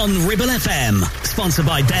Time on Ribble FM. Sponsored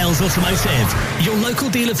by Dales Automotive, your local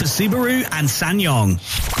dealer for Subaru and SsangYong.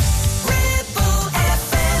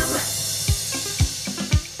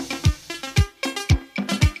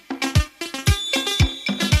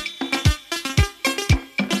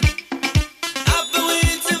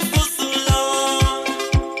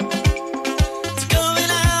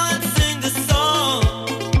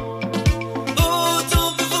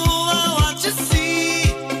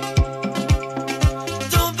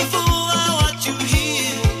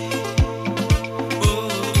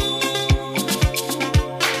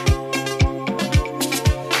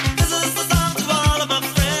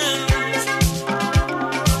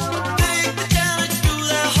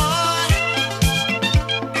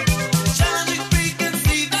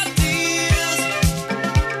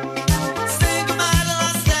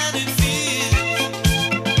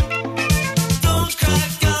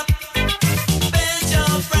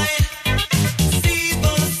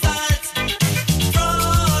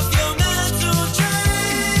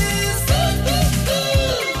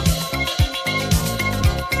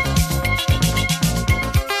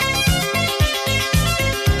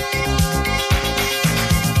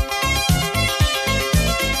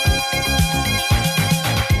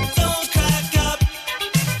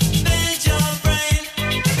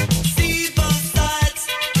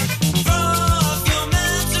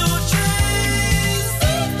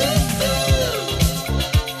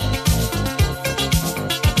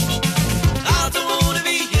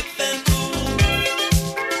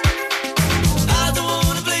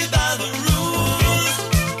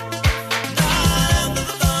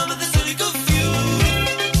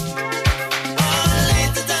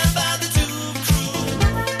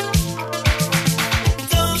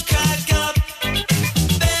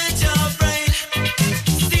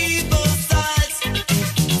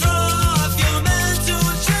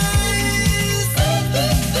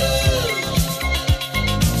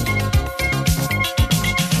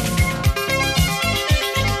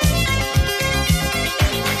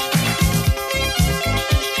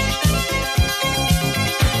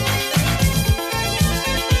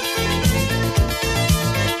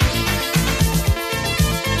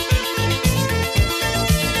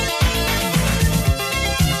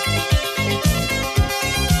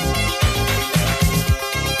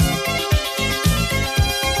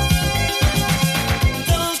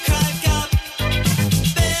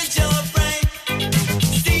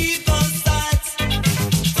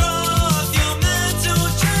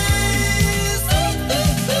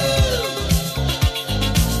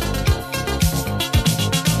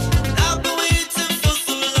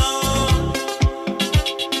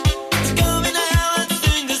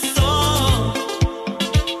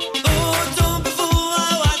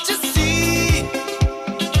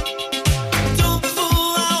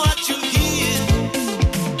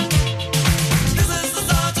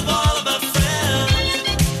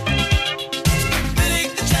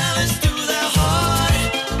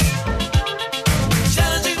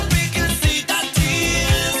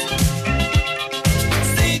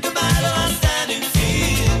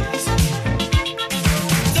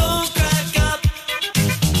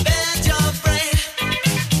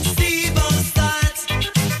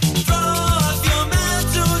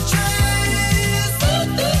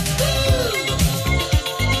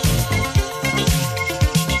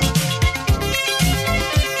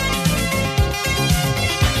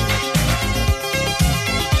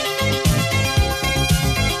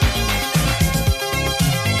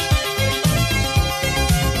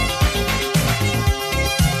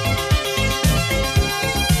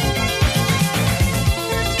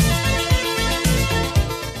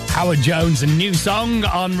 Howard Jones, a new song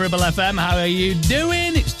on Ribble FM. How are you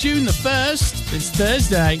doing? It's June the 1st. It's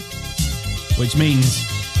Thursday, which means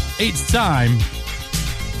it's time.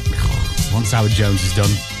 Once Howard Jones is done,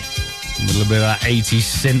 a little bit of that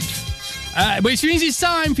 80s synth. Which means it's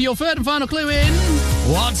time for your third and final clue in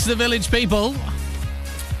What's the Village People?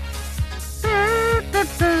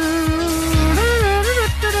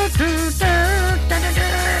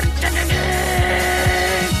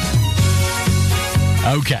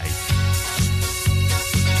 Okay.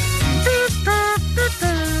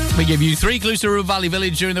 We give you 3 clues to Ribble Valley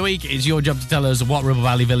Village during the week. It's your job to tell us what Ribble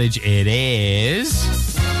Valley Village it is.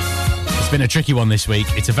 It's been a tricky one this week.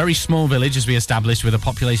 It's a very small village, as we established, with a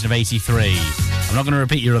population of 83. I'm not going to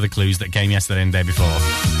repeat your other clues that came yesterday and the day before.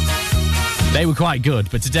 They were quite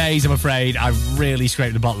good, but today's, I'm afraid, I've really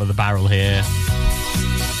scraped the bottom of the barrel here.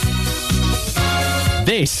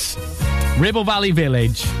 This Ribble Valley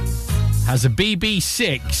Village has a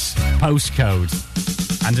BB6 postcode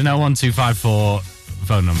and an 01254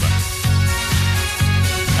 phone number.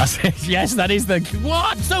 That's it. Yes, that is the...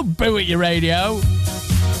 What? Don't boo at your radio.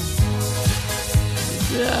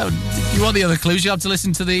 If you want the other clues, you have to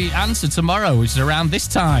listen to the answer tomorrow, which is around this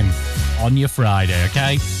time on your Friday,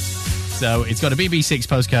 okay? So it's got a BB6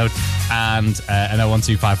 postcode and an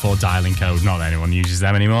 01254 dialing code. Not that anyone uses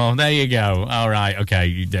them anymore. There you go. All right,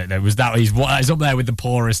 okay. That is up there with the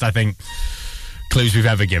poorest, I think, clues we've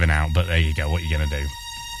ever given out. But there you go. What are you going to do?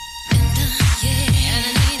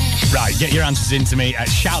 Right, get your answers in to me.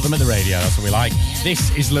 Shout them at the radio. That's what we like.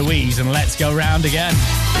 This is Louise, and let's go round again.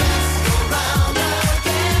 Time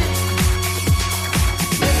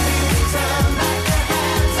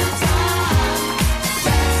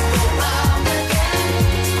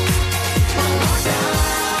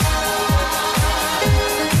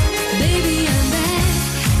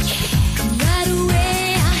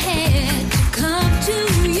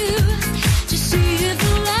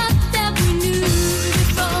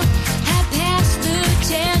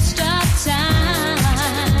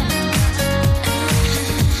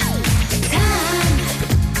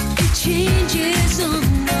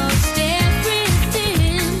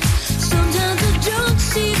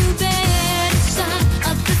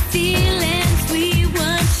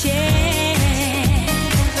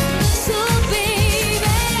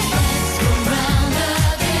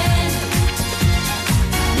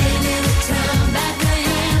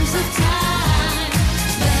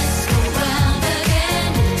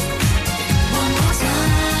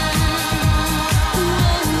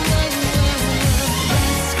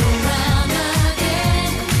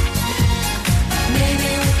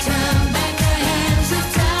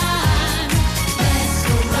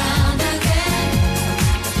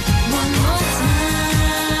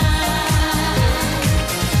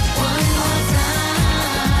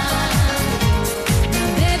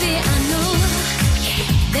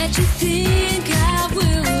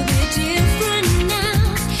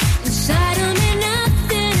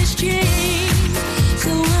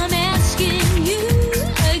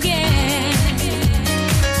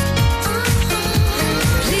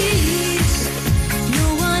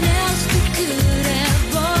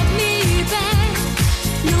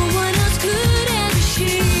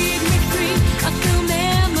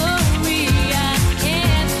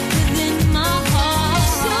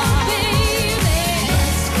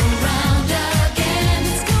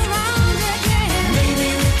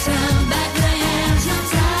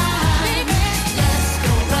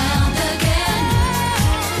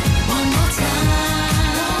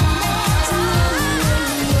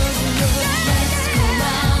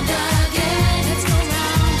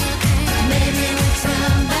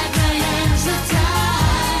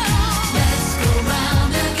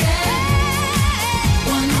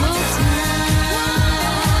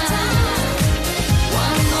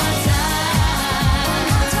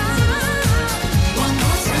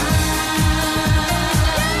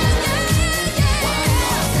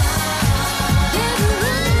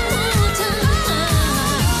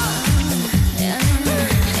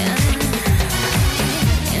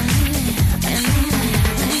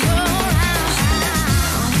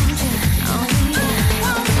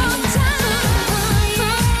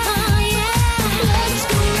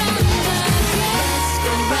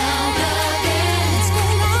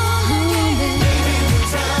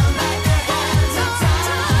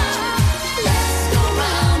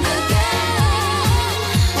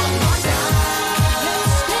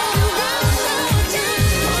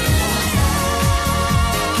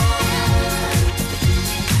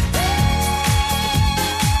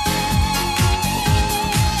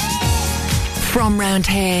From round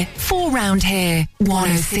here, for round here,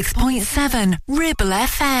 106.7 Ribble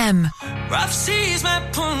FM. Rough seas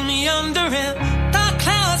might pull me under it, dark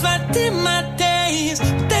clouds might dim my days,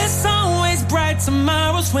 but there's always bright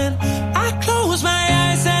tomorrows when I close my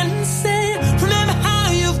eyes and say, remember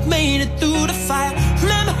how you've made it through the fire,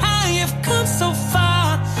 remember how you've come so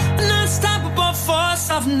far, an unstoppable force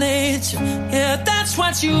of nature, yeah, that's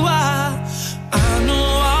what you are. I know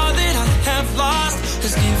all that I have lost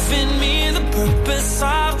has given me the purpose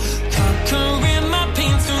of conquering my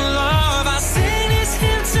pain through love. I sing this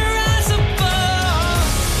hymn to rise above.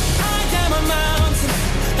 I am a mountain,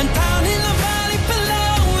 and down in the valley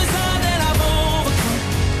below is all that I've overcome.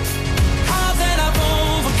 All that I've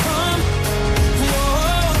overcome.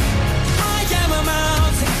 Whoa. I am a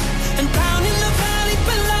mountain, and down in the valley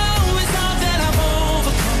below is all that I've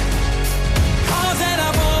overcome. All that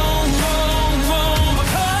I've overcome.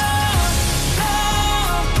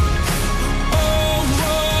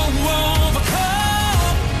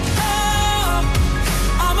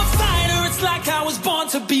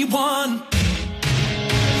 To be one.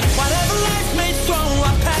 Whatever life may throw,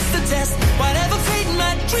 I pass the test. Whatever fate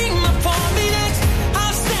might dream upon me next,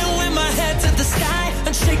 I'll stand with my head to the sky,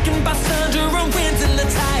 unshaken by thunder and winds and the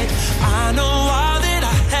tide. I know all that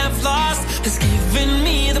I have lost has given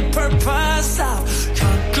me the purpose of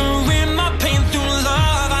conquering my pain through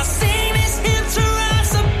love. I sing this hymn to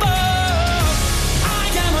rise above.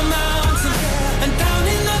 I am a mountain, and down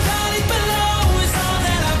in the valley below is all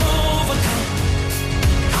that I've overcome.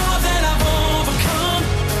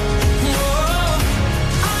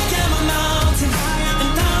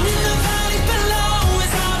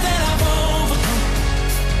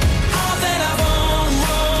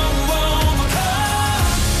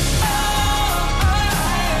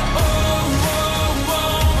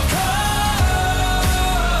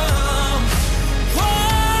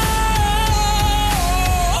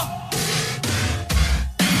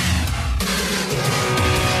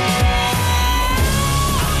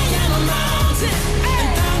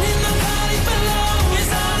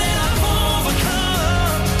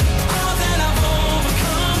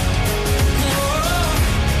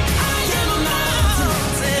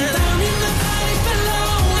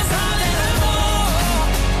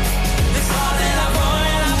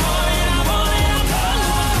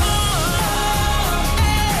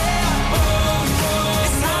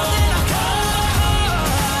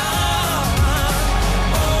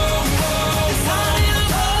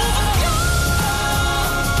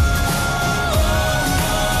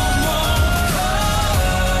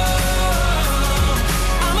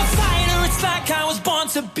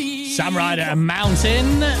 Sam Ryder and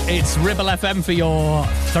Mountain. It's Ribble FM for your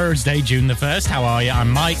Thursday, June the 1st. How are you? I'm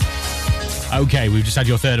Mike. Okay, we've just had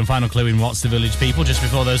your third and final clue in What's the Village People just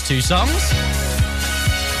before those two songs.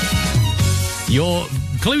 Your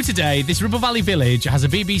clue today, this Ribble Valley village has a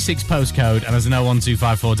BB6 postcode and has an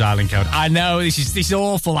 01254 dialing code. I know, this is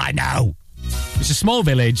awful, I know. It's a small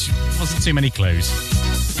village, wasn't too many clues.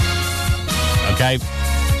 Okay.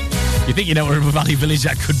 You think you know what Ribble Valley village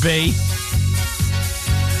that could be?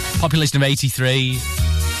 Population of 83.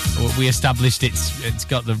 We established it's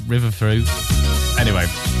got the river through. Anyway.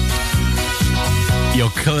 Your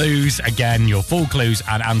clues, again, your full clues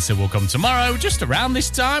and answer will come tomorrow, just around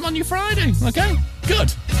this time on your Friday. Okay?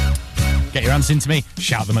 Good. Get your answers into me,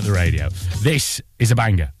 shout them at the radio. This is a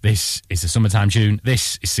banger. This is a summertime tune.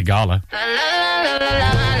 This is Sigala. I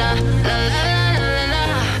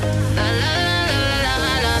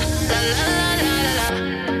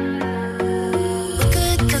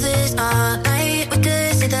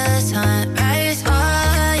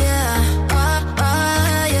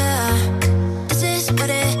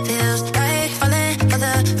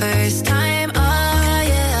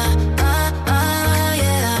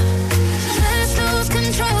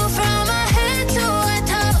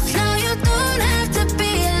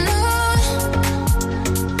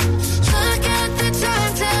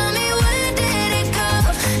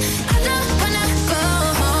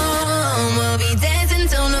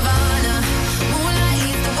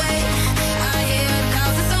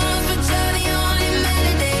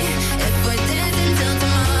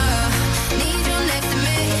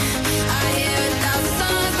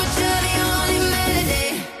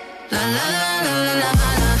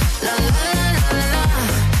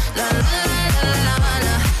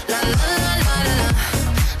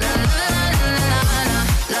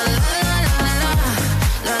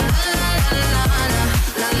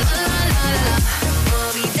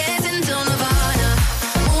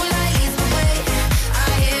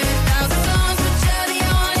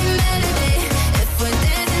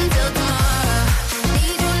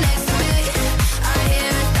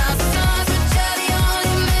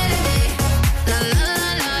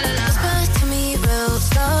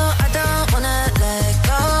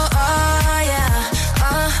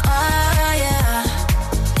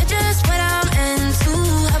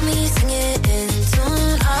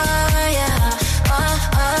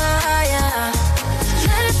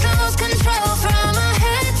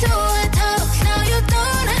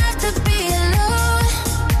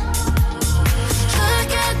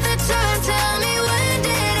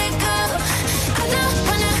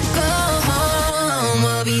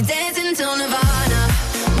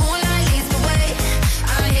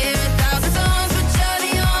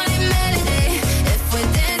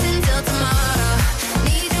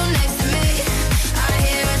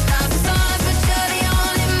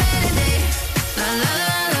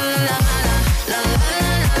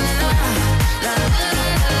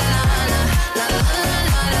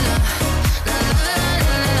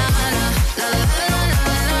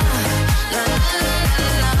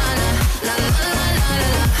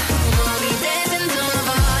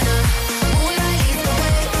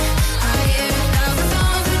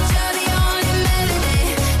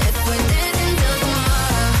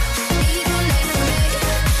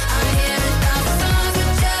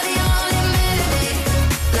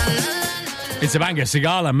It's a banger.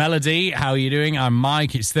 Sigala, Melody, how are you doing? I'm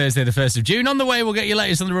Mike. It's Thursday, the 1st of June. On the way, we'll get you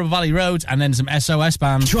latest on the Ribble Valley Roads and then some SOS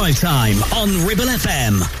bands. Drive Time on Ribble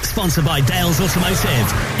FM. Sponsored by Dales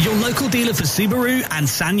Automotive, your local dealer for Subaru and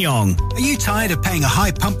SsangYong. Are you tired of paying a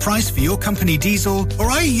high pump price for your company diesel? Or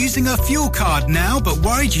are you using a fuel card now but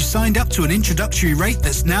worried you signed up to an introductory rate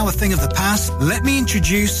that's now a thing of the past? Let me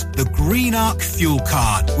introduce the Green Arc Fuel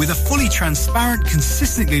Card. With a fully transparent,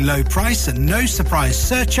 consistently low price and no surprise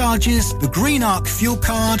surcharges, the Green Arc Fuel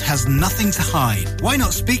Card has nothing to hide. Why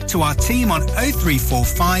not speak to our team on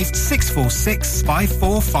 0345 646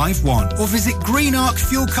 5451 or visit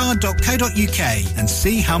greenarcfuelcard.co.uk and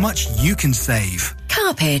see how much you can save.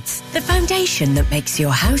 Carpets, the foundation that makes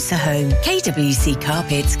your house a home. KWC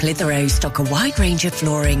Carpets Clitheroe stock a wide range of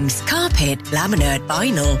floorings, carpet, laminate,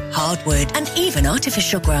 vinyl, hardwood and even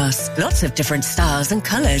artificial grass. Lots of different styles and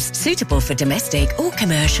colours, suitable for domestic or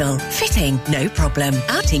commercial. Fitting, no problem.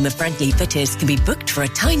 Our team of friendly fitters can be booked for a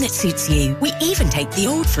time that suits you. We even take the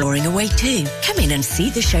old flooring away too. Come in and see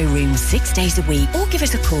the showroom 6 days a week or give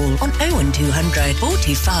us a call on 01200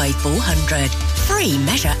 425 400. Free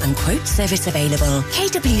measure and quote service available.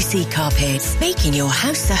 KWC Carpets, making your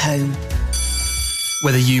house a home.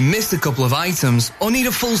 Whether you missed a couple of items or need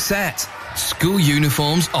a full set, school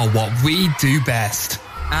uniforms are what we do best.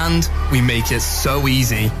 And we make it so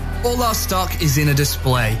easy. All our stock is in a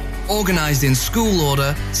display, organised in school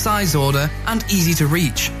order, size order, and easy to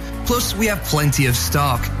reach. Plus, we have plenty of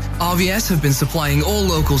stock. RVS have been supplying all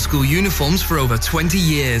local school uniforms for over 20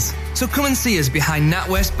 years. So come and see us behind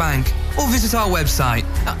NatWest Bank or visit our website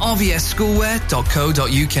at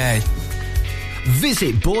rvsschoolwear.co.uk.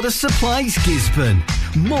 Visit Border Supplies Gisborne.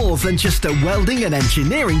 More than just a welding and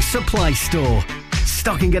engineering supply store.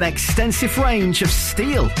 Stocking an extensive range of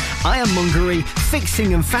steel, ironmongery,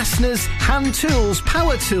 fixing and fasteners, hand tools,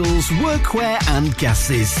 power tools, workwear and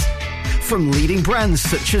gases. From leading brands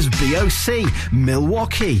such as BOC,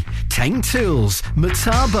 Milwaukee, Tang Tools,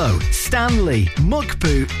 Metabo, Stanley,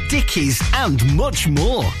 Muckboot, Dickies and much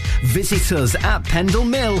more. Visit us at Pendle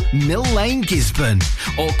Mill, Mill Lane, Gisborne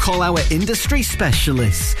or call our industry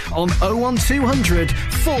specialists on 01200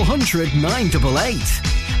 400 988.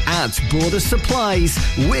 At Border Supplies,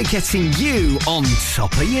 we're getting you on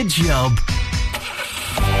top of your job.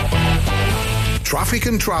 Traffic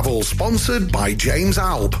and Travel, sponsored by James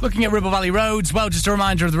Alb. Looking at Ribble Valley Roads, well, just a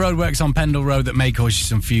reminder of the roadworks on Pendle Road that may cause you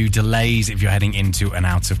some few delays if you're heading into and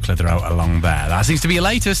out of Clitheroe along there. That seems to be your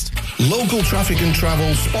latest. Local Traffic and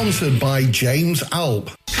Travel, sponsored by James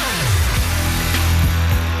Alb.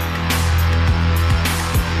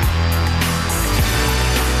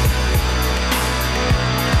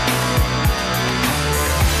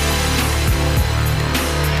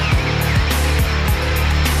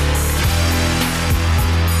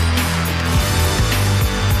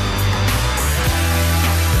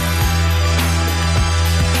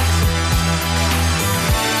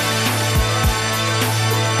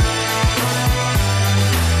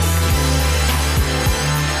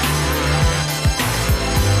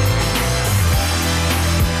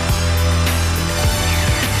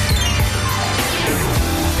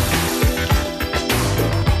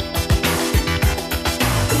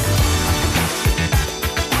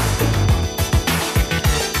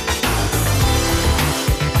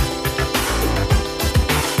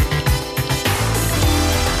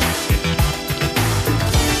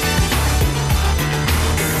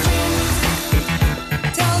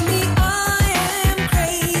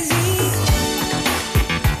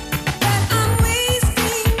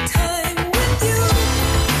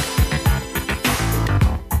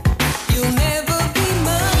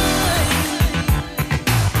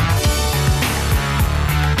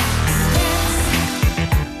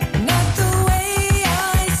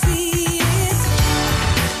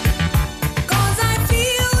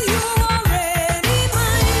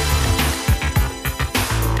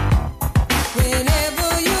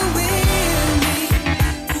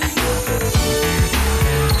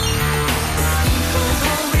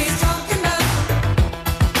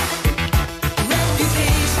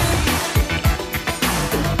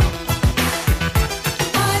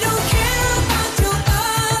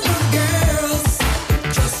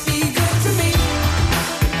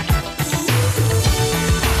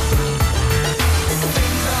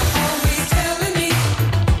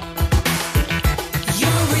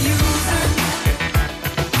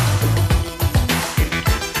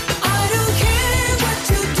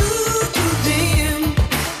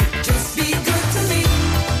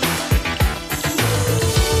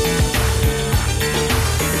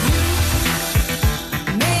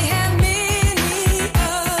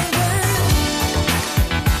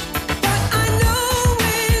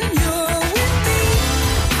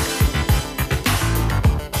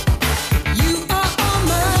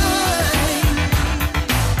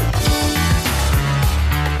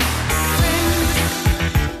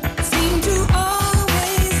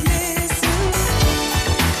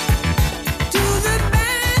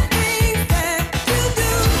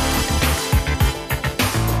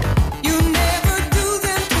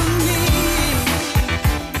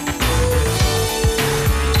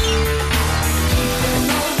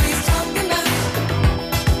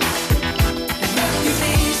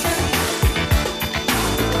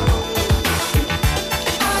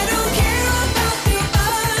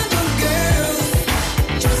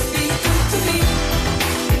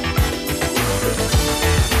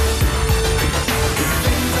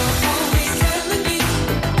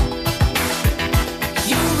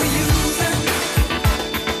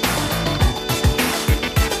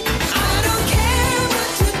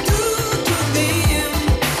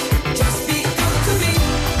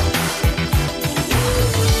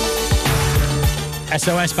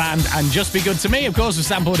 SOS Band and Just Be Good to Me. Of course, was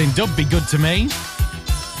sampled in Dub Be Good to Me.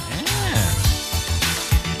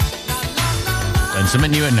 Learn something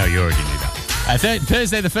new? No, you already knew that.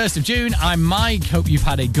 Thursday the 1st of June, I'm Mike. Hope you've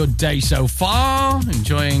had a good day so far.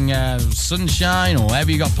 Enjoying sunshine or whatever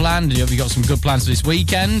you got planned. Hope you got some good plans for this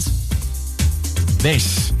weekend.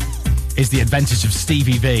 This is The Adventures of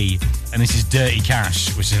Stevie V, and this is Dirty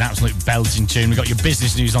Cash, which is an absolute belting tune. We've got your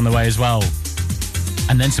business news on the way as well.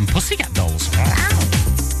 And then some Pussycat Dolls.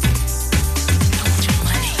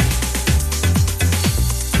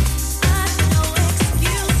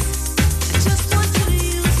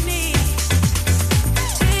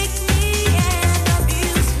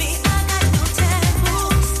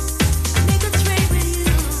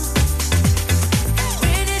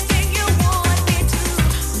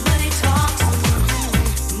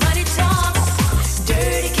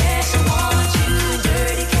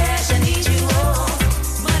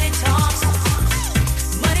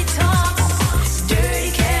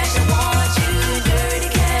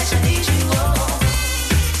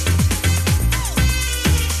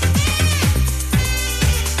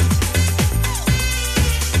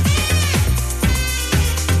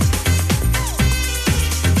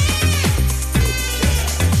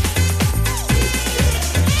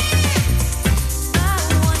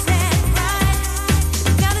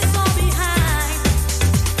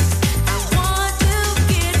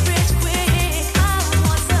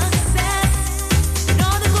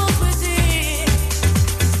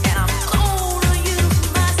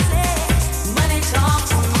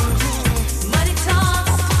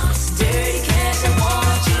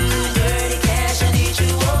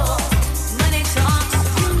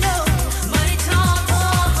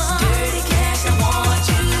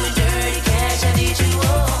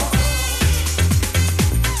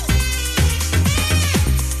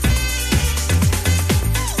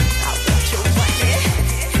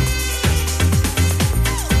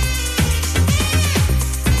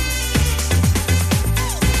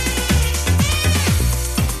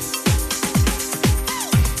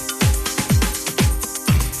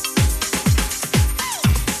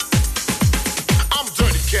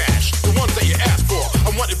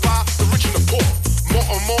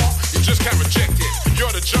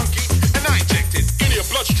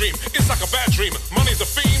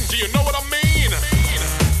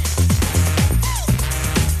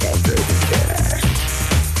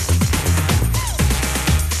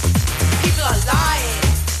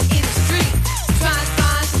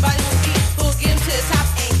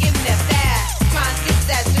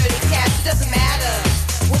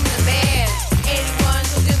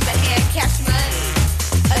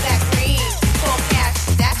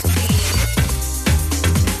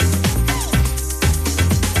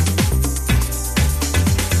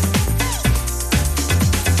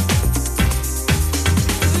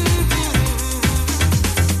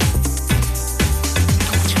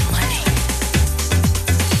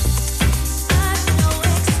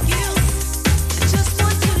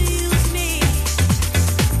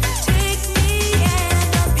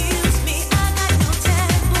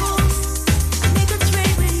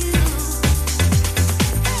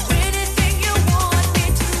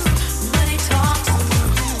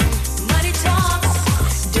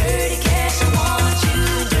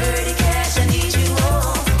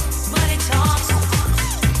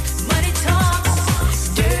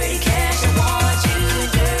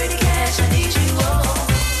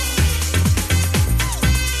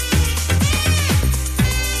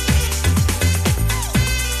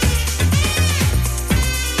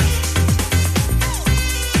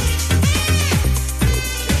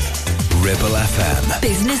 Ribble FM.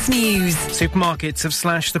 Business news. Supermarkets have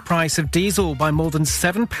slashed the price of diesel by more than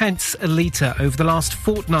 7 pence a litre over the last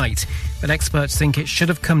fortnight, but experts think it should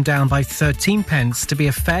have come down by 13 pence to be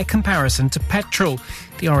a fair comparison to petrol.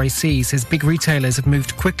 The RAC says big retailers have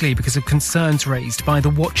moved quickly because of concerns raised by the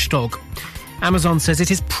watchdog. Amazon says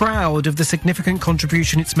it is proud of the significant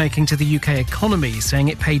contribution it's making to the UK economy, saying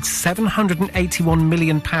it paid £781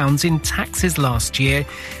 million in taxes last year.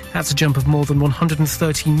 That's a jump of more than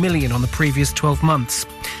 £130 million on the previous 12 months.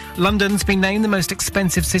 London's been named the most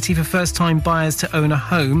expensive city for first-time buyers to own a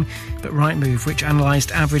home, but Rightmove, which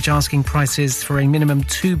analysed average asking prices for a minimum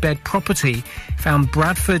 2-bed property, found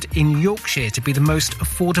Bradford in Yorkshire to be the most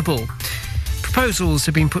affordable. Proposals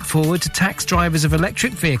have been put forward to tax drivers of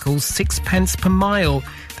electric vehicles 6 pence per mile.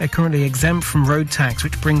 They're currently exempt from road tax,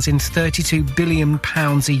 which brings in £32 billion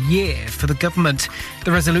a year for the government.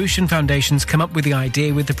 The Resolution Foundation's come up with the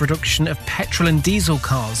idea with the production of petrol and diesel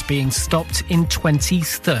cars being stopped in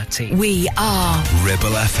 2030. We are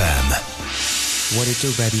Ribble FM. What it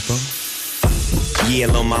do, baby boy? Yeah,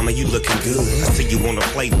 little mama, you looking good. I see you wanna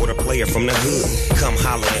play with a player from the hood. Come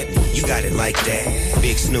holler at me, you got it like that.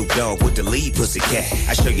 Big Snoop Dogg with the lead pussycat.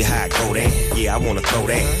 I show you how I go there. Yeah, I wanna throw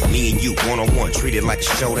that. Me and you, one-on-one, treat it like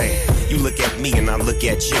a show that. You look at me and I look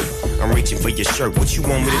at you. I'm reaching for your shirt, what you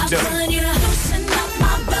want me to do? I'm telling you to loosen up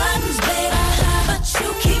my buttons, baby. But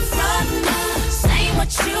you keep frontin', saying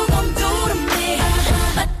what you gon' do to me.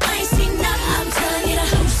 But I ain't seen nothing. I'm telling you to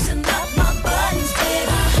loosen up my buttons,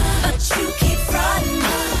 baby. But you keep frontin',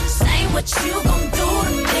 saying what you gon' do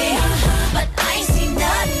to me. But I ain't seen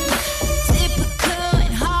nothing. Typical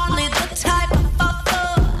and hardly the type of fucker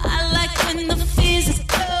I like when the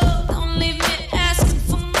physical. Don't leave me asking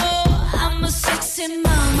for more. I'm a sexy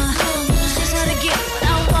mama. Just gotta get what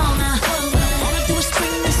I wanna. Wanna do is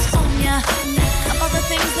spring this on ya. Of all the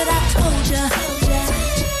things that I told ya.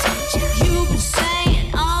 You've been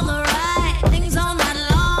saying all the right things all night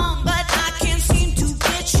long, but I can't seem to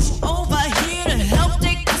get you over here to help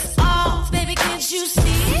take this off. Baby, can't you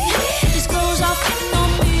see? This goes off hitting on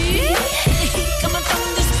me. The heat coming from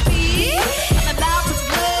the speed. I'm about to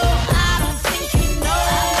blow. I don't think you know.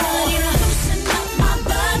 I'm telling you to loosen up my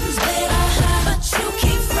buttons, baby. But you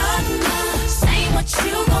keep frontin', saying what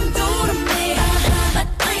you gon' do to me. But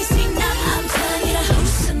I ain't seen nothing. I'm telling you to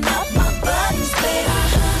loosen up my buttons, baby.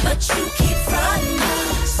 But you keep frontin',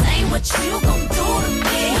 saying what you gon' do to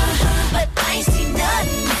me. But I ain't seen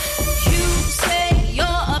nothing. You say you're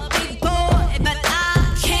a big boy, but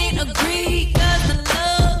I can't agree. 'Cause the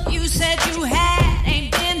love you said you had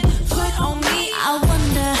ain't been put on me. I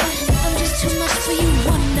wonder if I'm just too much for you,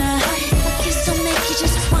 wonder. A kiss don't make you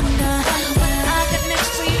just wonder. What I got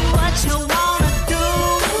next for you, what you wanna do.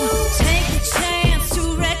 Take a chance to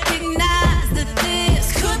recognize that this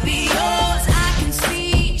could be yours. I can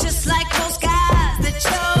see just like those guys that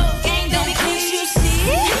your game don't please. You see,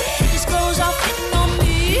 this goes off hitting on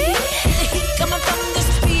me. The heat coming from the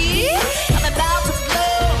speed. I'm about to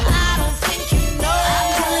blow. I don't think you know. I'm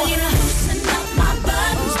telling you to loosen up my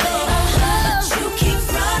buttons, baby. But you keep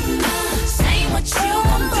frontin', saying what you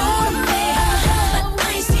gon' do to me. But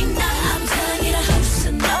I ain't seen nothing. I'm telling you to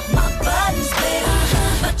loosen up my buttons, baby.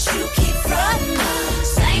 But you keep frontin',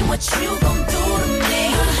 saying what you gon' do to me.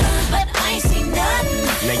 But I ain't seen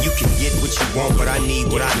nothing. Now you can get what you want, but I need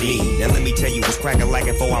what I need. Now let me tell you what's cracking like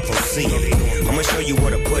before I proceed. I'ma show you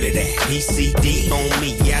where to put it at. PCD on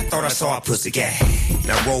me, yeah, I thought I saw a pussy cat.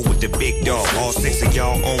 Now roll with the big dog, all 6 of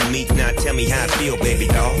y'all on me. Now tell me how I feel, baby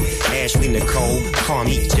doll. Ashley, Nicole,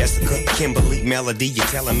 Carmi, Jessica, Kimberly, Melody, you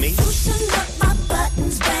telling me? Loosen up my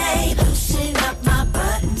buttons, babe. Loosen up my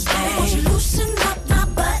buttons, babe. Won't you loosen up my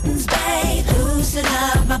buttons, babe? Loosen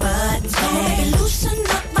up my buttons, babe. Loosen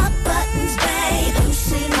up my buttons, babe.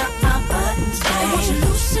 Loosen up my buttons, babe. Won't you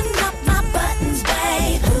loosen up my buttons,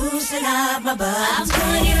 babe? Loosen up my buttons. I'm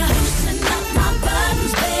telling you to loosen up my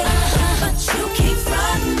buttons, babe. But you keep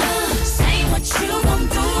frontin', saying what you gon'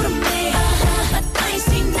 do to me. But I ain't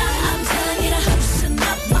seen nothing. I'm telling you to loosen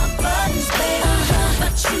up my buttons, babe.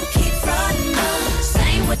 But you keep frontin',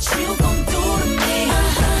 saying what you gon' do to me.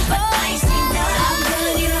 But I ain't seen nothing. I'm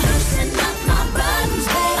telling you to loosen up my buttons,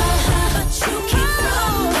 babe. But you keep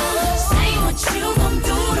frontin', saying what you gon'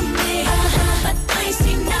 do to me. But I ain't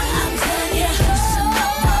seen nothing. I'm telling you to loosen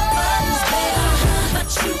up my buttons, babe. But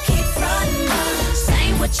you keep frontin',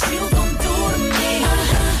 saying what you gon' do to me.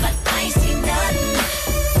 But I ain't seen nothing.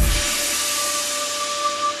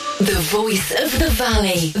 The voice of the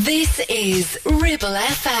valley. This is Ribble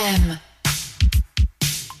FM.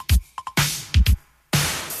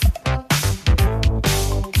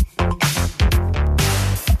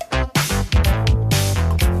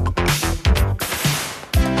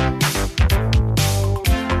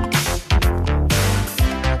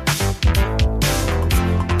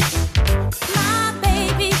 My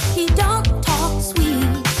baby, he don't talk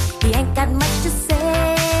sweet. He ain't got much to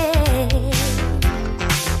say.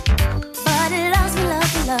 But he loves me,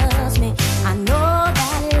 loves me, loves me. I know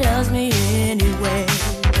that he loves me.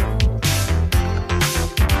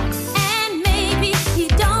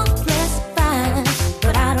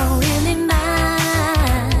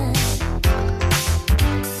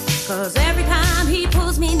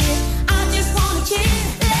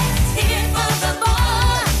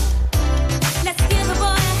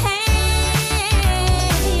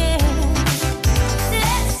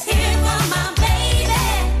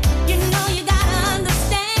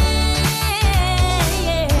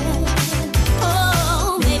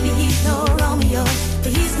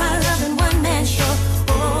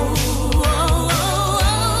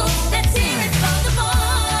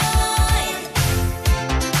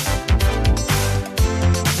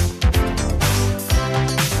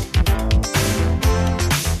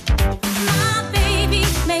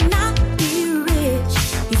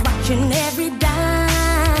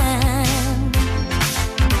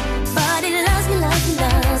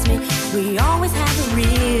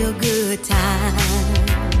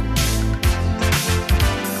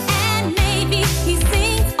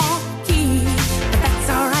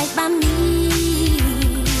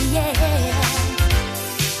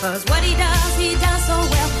 'Cause what he does so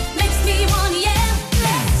well. Makes me wanna yell.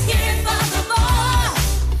 Let's hear it for the boy.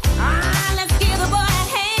 Ah, let's give the boy a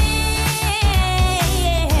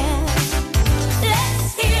hand.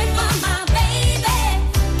 Let's hear it for my baby.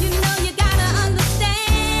 You know you gotta understand.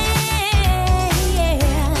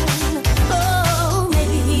 Oh,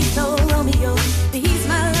 maybe he's no Romeo, but he's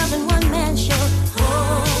my loving one-man show.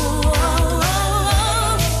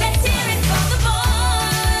 Let's hear it for the boy.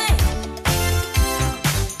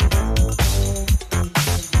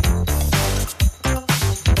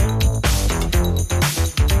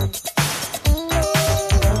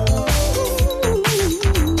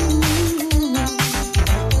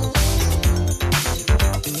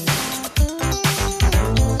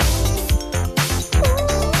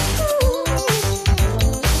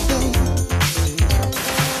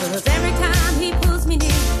 Cause every time he pulls me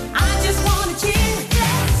near, I just wanna cheer.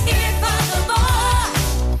 Let's hear it for the boy.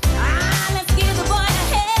 Ah, let's give the boy a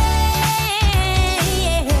hand.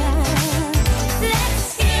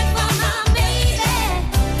 Let's hear it for my baby.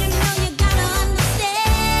 You know you gotta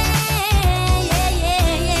understand.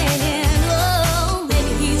 Oh,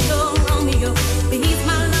 maybe he's no Romeo, but he's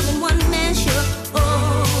my loving one-man show.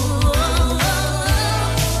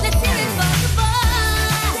 Let's hear it for the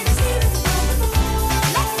boy. Let's hear it for the boy.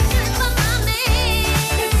 Let's hear it for my man.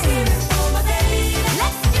 Let's hear it for my baby.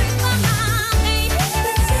 Let's hear it for my baby.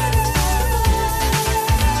 Let's hear it for the boy.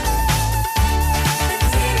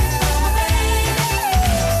 Let's hear it for my baby. Let's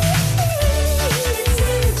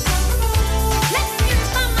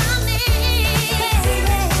hear it for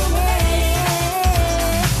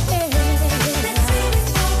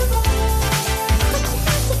the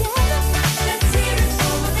boy. Let's hear it for my man. Let's hear it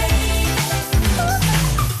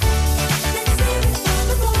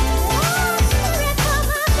for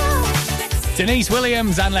my Denise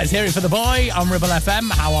Williams and Let's Hear It For The Boy on Ribble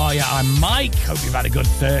FM. How are you? I'm Mike. Hope you've had a good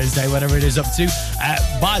Thursday, whatever it is up to.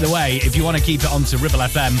 By the way, if you want to keep it onto Ribble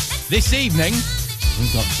FM this evening,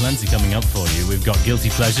 we've got plenty coming up for you. We've got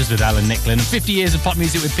Guilty Pleasures with Alan Nicklin and 50 years of pop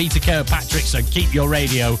music with Peter Kirkpatrick, so keep your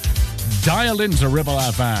radio dialed into Ribble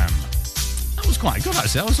FM. That was quite good,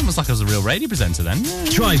 actually. That was almost like I was a real radio presenter then.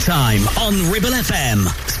 Drive Time on Ribble FM.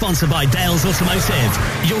 Sponsored by Dales Automotive,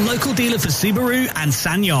 your local dealer for Subaru and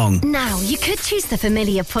SsangYong. Now, you could choose the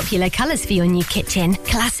familiar popular colours for your new kitchen.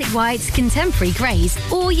 Classic whites, contemporary greys,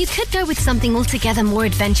 or you could go with something altogether more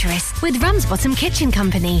adventurous with Ramsbottom Kitchen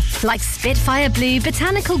Company. Like Spitfire Blue,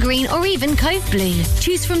 Botanical Green, or even Cove Blue.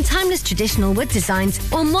 Choose from timeless traditional wood designs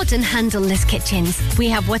or modern handleless kitchens. We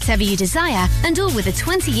have whatever you desire, and all with a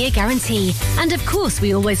 20-year guarantee. And of course,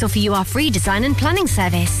 we always offer you our free design and planning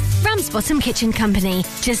service. Ramsbottom Kitchen Company.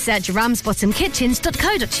 Just search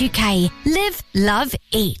ramsbottomkitchens.co.uk. Live, love,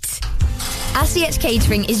 eat. RCH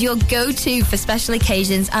Catering is your go-to for special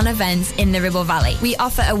occasions and events in the Ribble Valley. We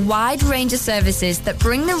offer a wide range of services that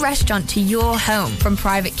bring the restaurant to your home, from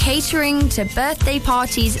private catering to birthday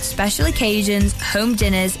parties, special occasions, home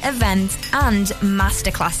dinners, events, and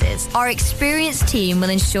masterclasses. Our experienced team will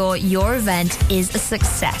ensure your event is a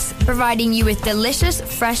success, providing you with delicious,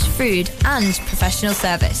 fresh food and professional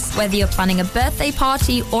service. Whether you're planning a birthday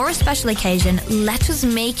party or a special occasion, let us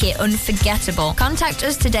make it unforgettable. Contact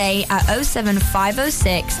us today at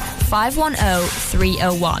 07506 510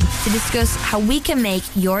 301 to discuss how we can make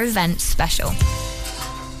your event special.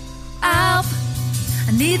 Help,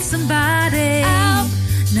 I need somebody. Help,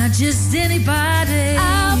 not just anybody.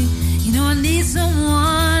 Help, you know I need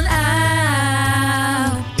someone. Help.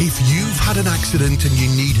 If you've had an accident and you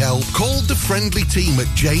need help, call the friendly team at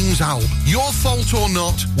James Alp. Your fault or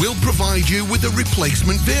not, we'll provide you with a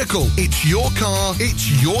replacement vehicle. It's your car, it's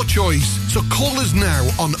your choice. So call us now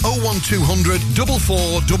on 01200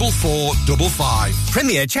 444455.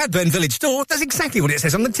 Premier Chadburn Village Store does exactly what it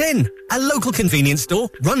says on the tin. A local convenience store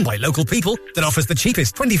run by local people that offers the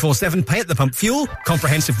cheapest 24/7 pay at the pump fuel,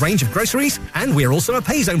 comprehensive range of groceries, and we're also a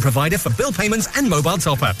pay zone provider for bill payments and mobile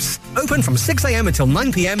top-ups. Open from 6 a.m. until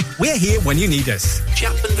 9 p.m. We're here when you need us.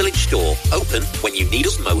 Chapman Village Store, open when you need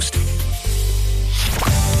us most.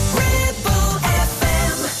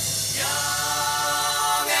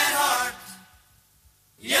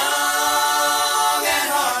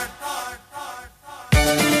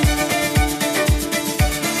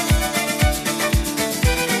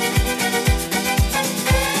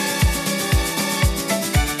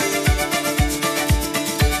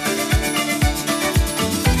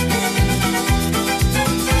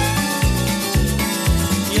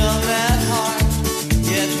 Young at heart,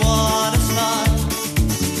 yet one.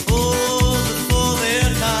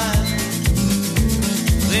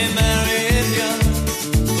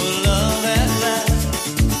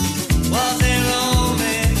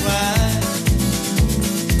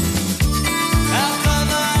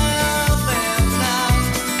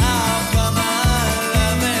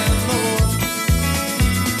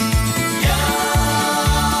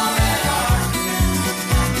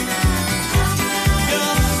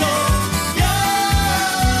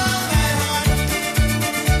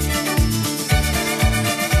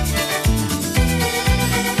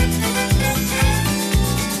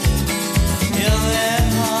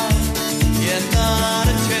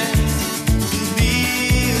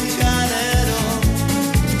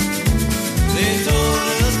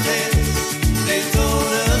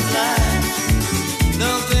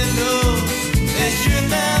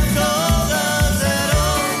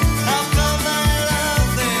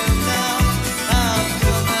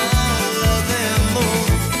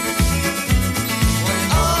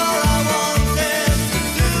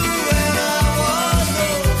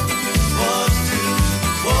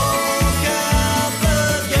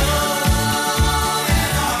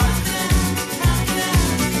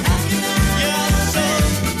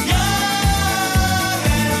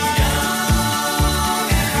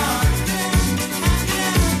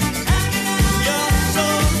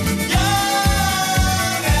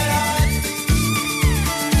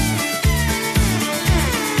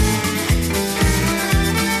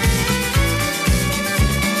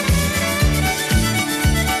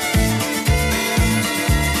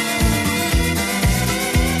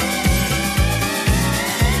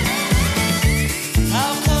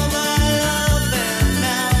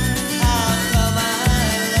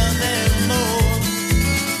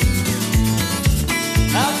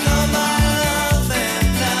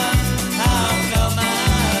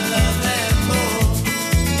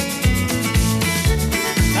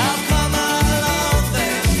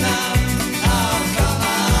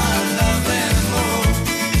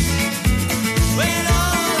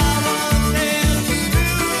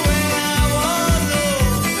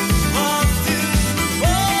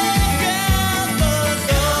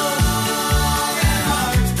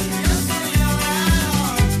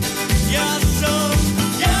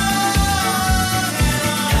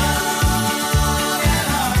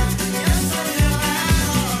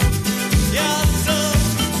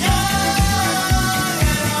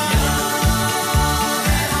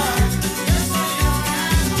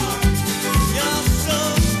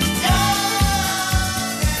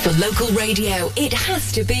 For local radio, it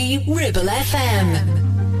has to be Ribble FM.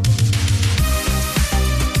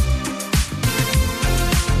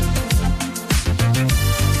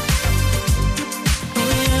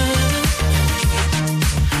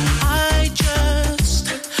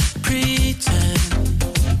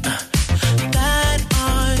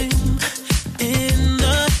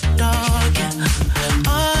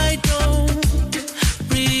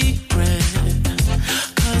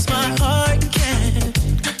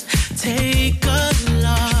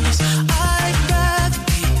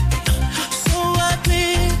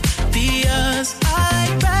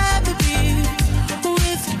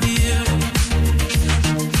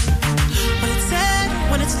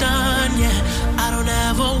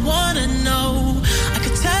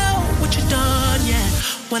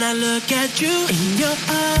 When I look at you in your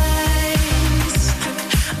eyes,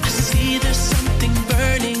 I see there's something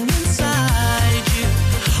burning inside you.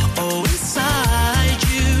 Oh, inside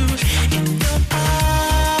you, in your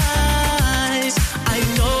eyes. I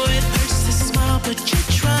know it hurts to smile, but you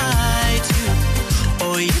try to.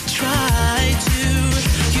 Oh, you try to.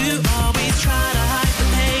 You always try to hide the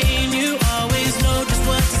pain. You always know just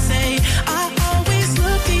what to say. I always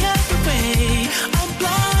look the other way. I'm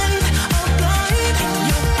blind.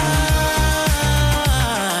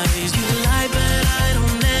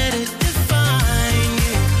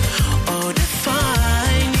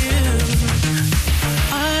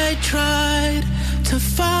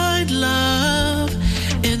 Love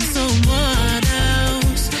in someone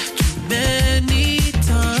else too many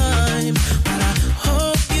times, but I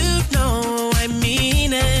hope you know I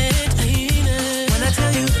mean it. When I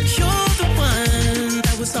tell you you're the one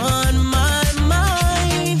that was on my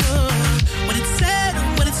mind. Oh, when it's said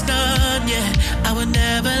and when it's done, yeah, I would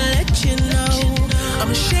never let you know.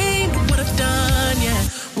 I'm ashamed of what I've done, yeah.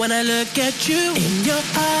 When I look at you in your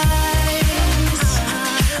eyes,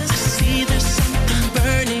 I see there's something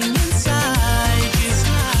burning inside you.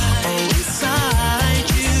 Oh, inside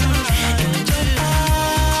you. In your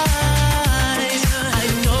eyes, I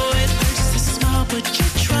know it hurts to smile, but you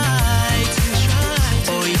try to.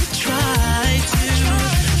 Oh, you try to.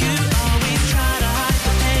 You always try to hide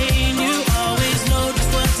the pain. You always know just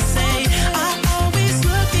what to say. I always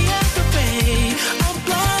look the other way. I'm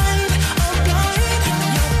blind. In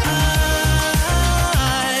your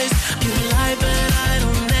eyes, you lie, but I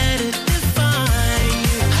don't let it define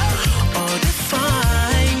you. Or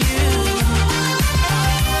define you.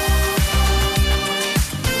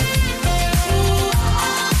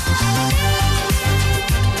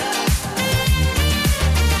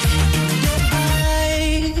 In your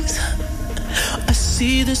eyes, I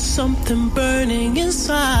see there's something burning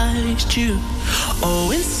inside you.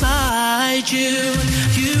 Oh, inside you.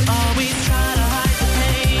 You always try to hide the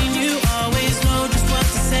pain. You always know just what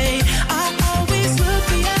to say. I always look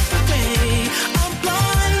the other way. I'm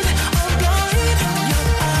blind. In your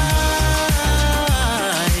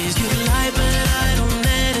eyes. You lie, but I don't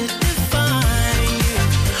let it define you.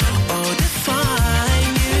 Oh,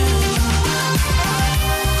 define you.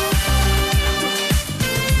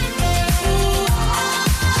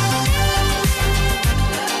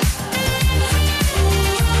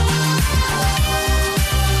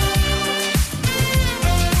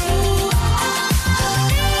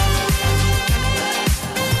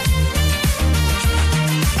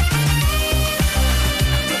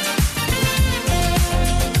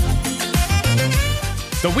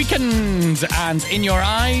 The Weekend and In Your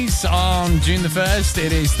Eyes on June the 1st.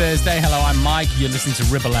 It is Thursday. Hello, I'm Mike. You're listening to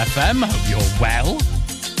Ribble FM. Hope you're well.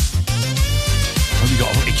 Hope you've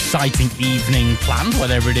got an exciting evening planned,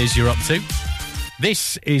 whatever it is you're up to.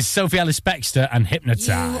 This is Sophie Ellis-Bextor and Hypnotise.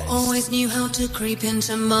 You always knew how to creep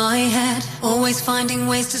into my head, always finding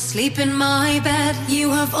ways to sleep in my bed.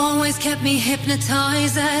 You have always kept me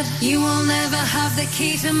hypnotized. You will never have the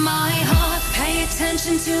key to my heart. Pay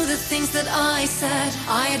attention to the things that I said.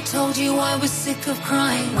 I had told you I was sick of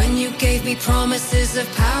crying when you gave me promises of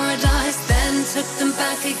paradise, then took them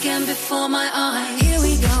back again before my eyes. Here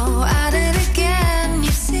we go at it again.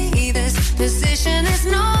 You see, this position is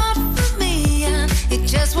not for me, and it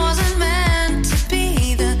just wasn't meant to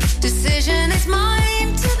be. The decision is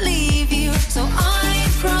mine to leave you. So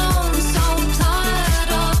I've grown so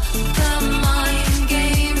tired of the mind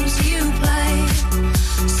games you play.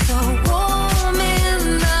 So warm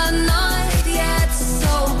in the night, yet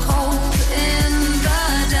so cold in the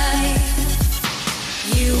day.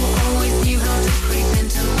 You always knew how to creep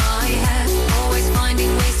into my head, always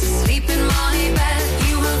finding ways to sleep in my bed.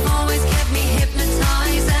 You have always kept me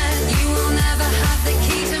hypnotized.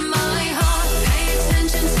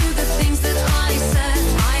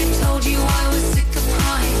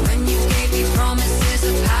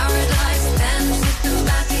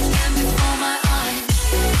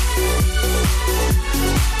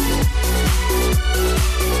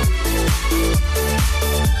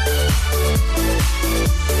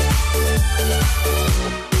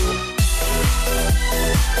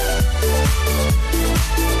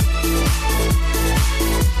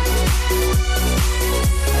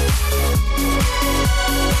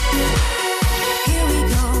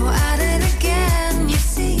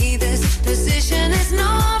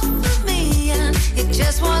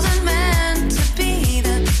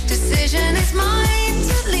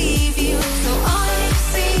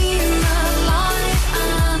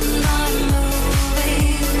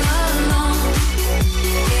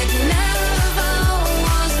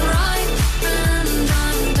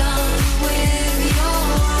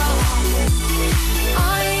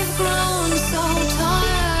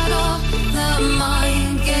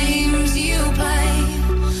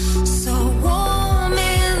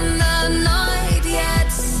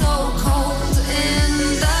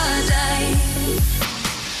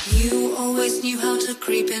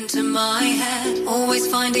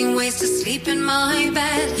 in my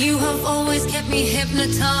bed. You have always kept me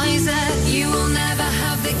hypnotized. You will never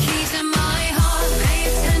have the key to my heart. Pay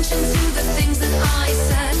attention to the things that I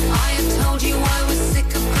said. I have told you I was sick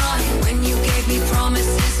of crying when you gave me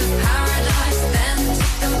promises of paradise. Then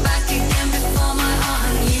took them back again before my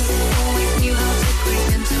eyes. You always knew how to creep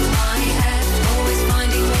into my head. Always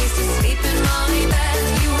finding ways to sleep in my bed.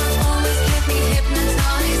 You have always kept me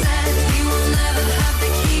hypnotized. You will never have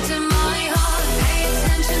the key to my heart. Pay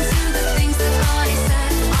attention to the things that I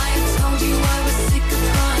said. I have told you I was sick of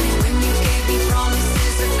crying when you gave me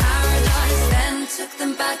promises of paradise. Then took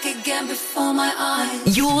them back again before my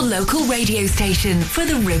eyes. Your local radio station for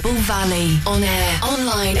the Ribble Valley. On air,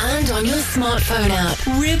 online and on your smartphone app.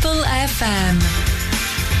 Ribble FM.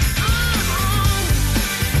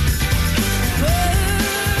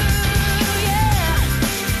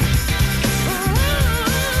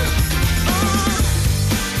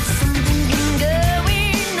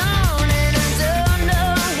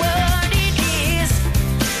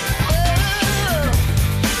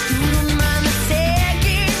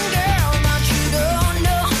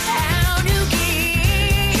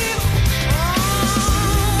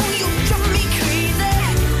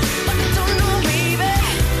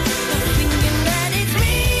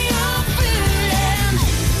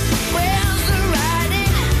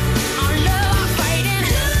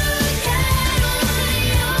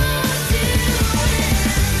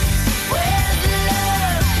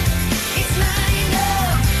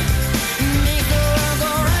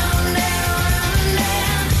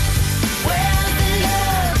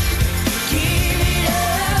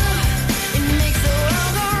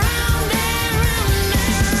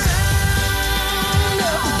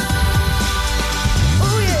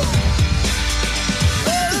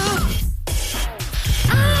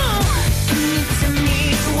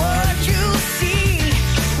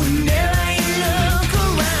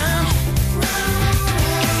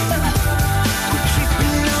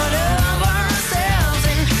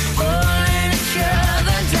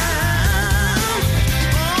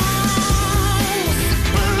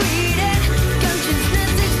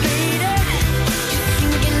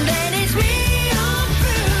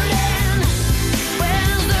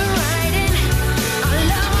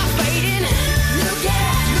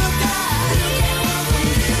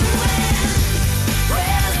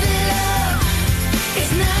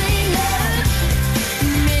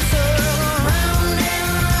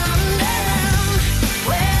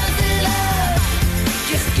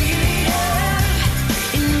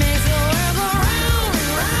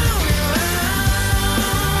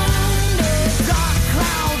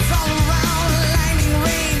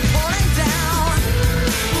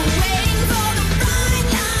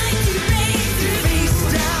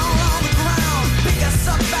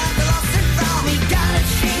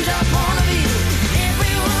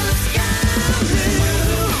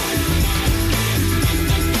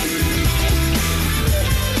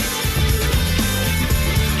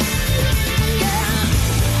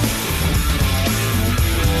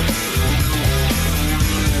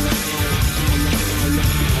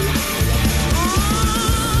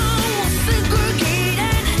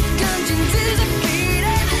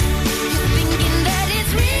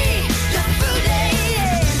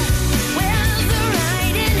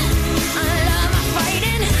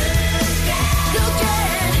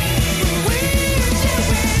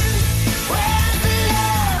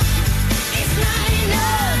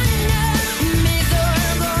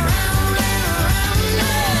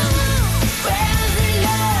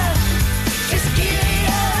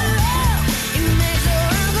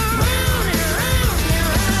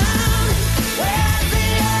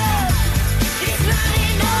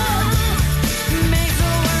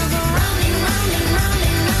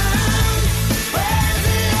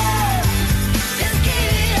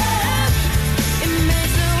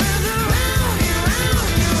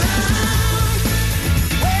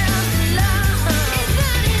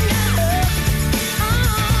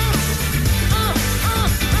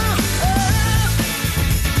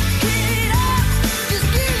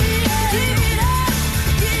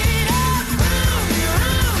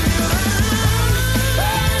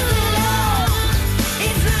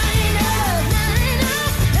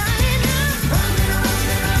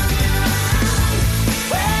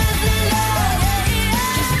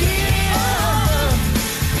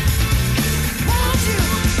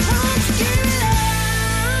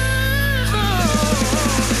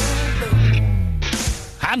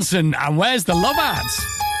 Hanson, and Where's the Love At?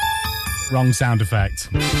 Wrong sound effect.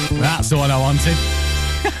 That's the one I wanted.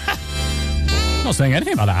 Not saying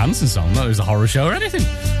anything about that Hanson song, not it was a horror show or anything.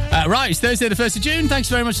 Right, it's Thursday the 1st of June. Thanks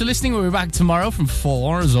very much for listening. We'll be back tomorrow from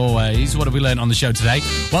 4, as always. What have we learned on the show today?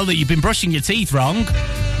 Well, that you've been brushing your teeth wrong.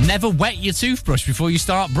 Never wet your toothbrush before you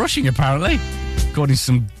start brushing, apparently. According to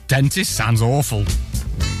some dentists, sounds awful.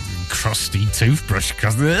 Crusty toothbrush.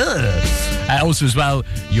 Also, as well,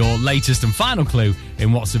 your latest and final clue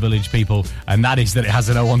in What's the Village, people, and that is that it has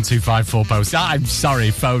an 01254 post. I'm sorry,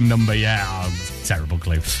 phone number, terrible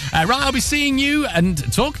clue. Right, I'll be seeing you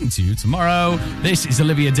and talking to you tomorrow. This is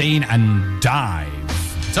Olivia Dean and Dive.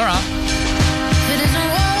 Ta-ra. It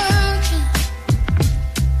isn't working.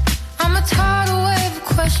 I'm a tidal wave of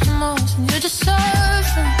question marks, and you're just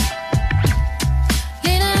surfing.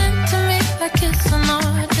 Leaning into me like it's an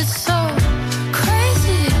art. It's so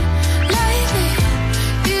crazy lately.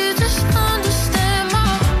 You just understand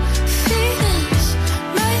my feelings.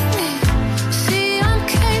 Make me see I'm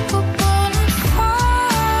capable of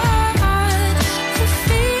fine. I'm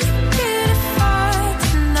feeling beautified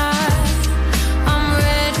tonight. I'm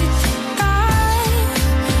ready to dive.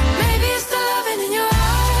 Maybe it's the loving in your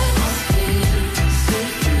eyes.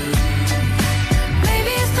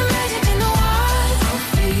 Maybe it's the magic in the wild.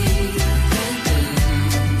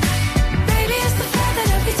 Maybe it's the fact that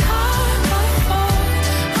every time I fall,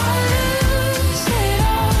 I lose it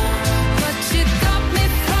all. But you got me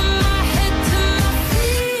from my head to my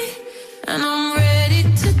feet, and I'm ready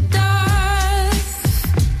to dive.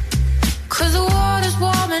 'Cause the water's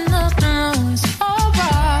warm and nothing wrong, it's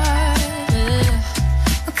alright.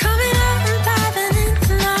 We're coming out and diving in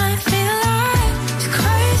tonight. Feel like it's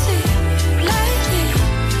crazy lately.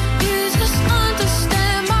 You just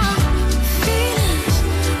understand my feelings.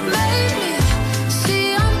 Make me see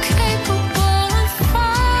I'm capable and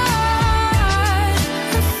fine.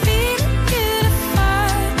 I'm feeling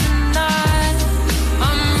beautified tonight.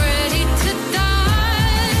 I'm ready to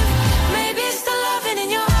dive. Maybe it's the loving in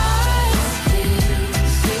your eyes.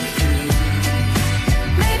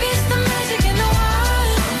 Maybe it's the magic in the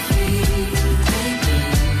wild.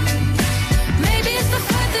 Maybe it's the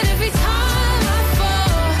fact that every time I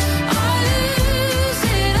fall, I lose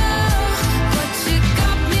it all. But you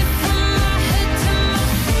got me from my head to my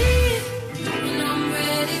feet, and I'm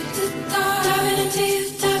ready to dive. Diving into you,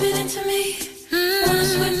 diving into me. Wanna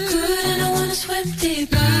swim good and I wanna swim deep.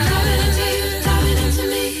 Diving into you, diving into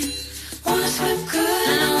me. Wanna swim good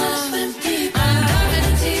and I wanna swim deep. Diving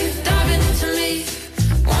into you, diving into me.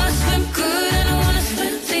 Wanna swim good and I wanna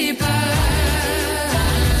swim deeper.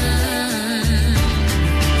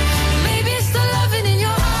 Maybe it's the loving in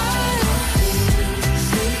your eyes.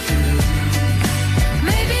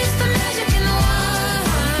 Maybe it's the magic in the wild.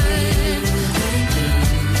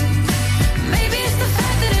 Maybe it's the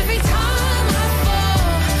fact that every time I fall,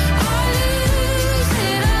 I lose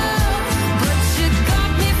it all. But you got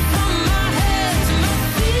me from my head to my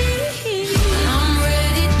feet, and I'm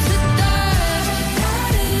ready to dive.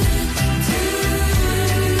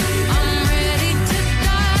 I'm ready to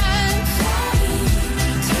dive.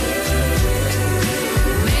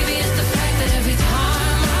 Maybe it's the fact that every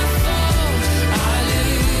time I fall, I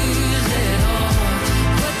lose it all.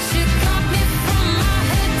 But you got me from my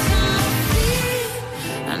head to my feet,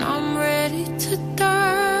 and I'm ready to dive.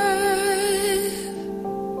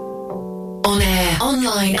 On air,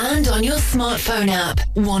 online and on your smartphone app.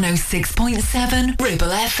 106.7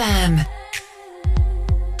 Ribble FM.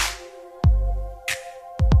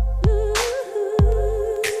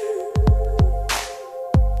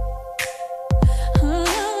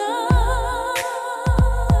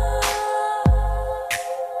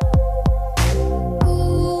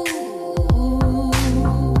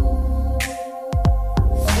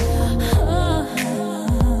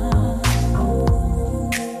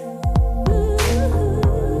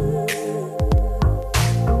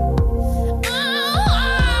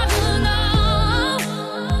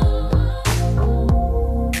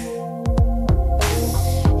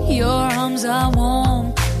 Your arms are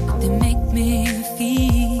warm, but they make me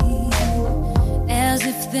feel as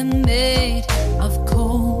if they're made of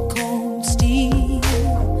cold, cold steel.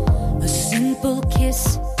 A simple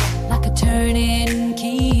kiss, like a turning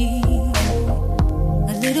key.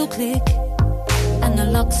 A little click, and the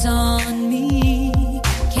lock's on me.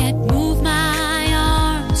 Can't move my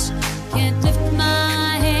arms, can't lift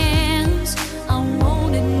my hands. I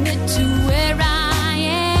won't admit to where I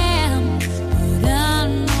am, but I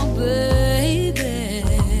know, baby,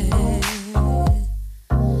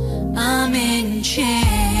 I'm in chains.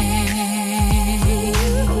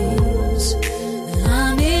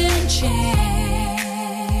 I'm in chains.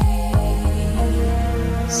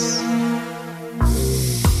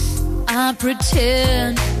 I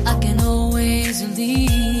pretend I can always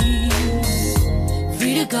leave,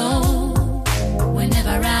 free to go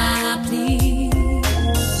whenever I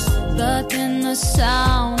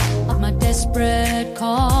sound of my desperate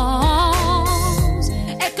calls.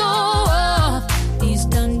 Echo of these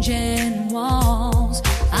dungeon walls.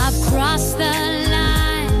 I've crossed the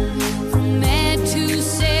line from mad to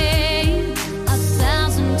sane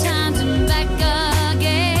 1,000 times and back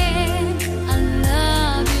again. I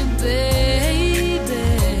love you, baby.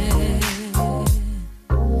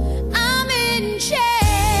 I'm in chains.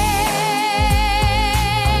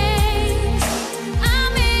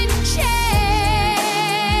 I'm in chains.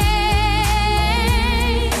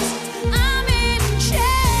 I'm in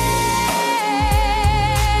chains.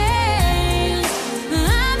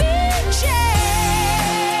 I'm in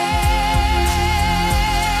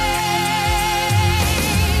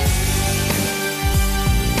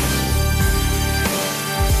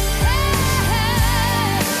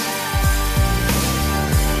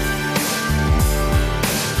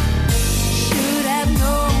Should have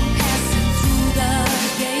known passing through the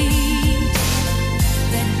gate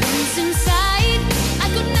that was inside I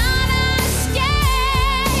could not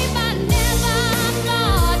escape. I never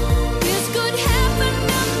thought this could happen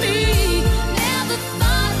to me. Never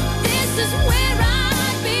thought this is where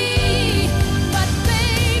I'd be. But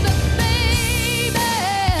baby, baby,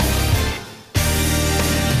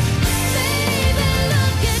 baby,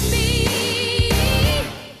 look at me.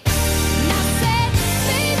 And I said,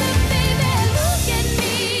 baby, baby, look at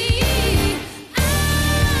me. I'm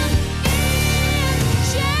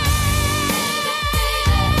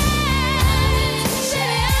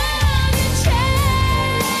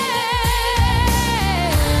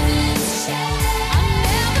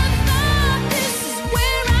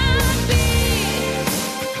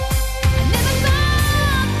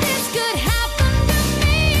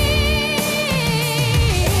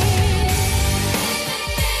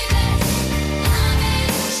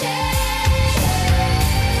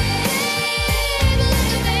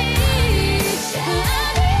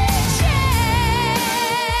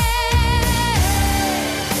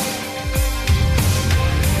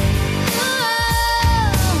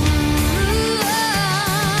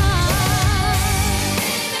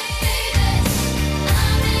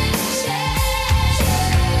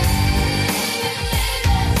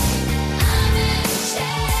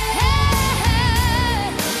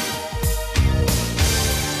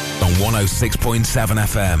On 106.7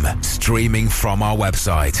 FM, streaming from our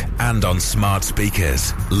website and on smart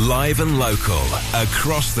speakers. Live and local,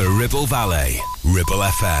 across the Ribble Valley. Ribble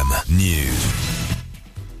FM News.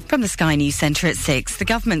 From the Sky News Centre at 6, the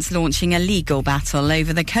government's launching a legal battle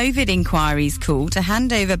over the COVID inquiry's call to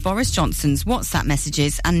hand over Boris Johnson's WhatsApp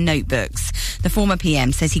messages and notebooks. The former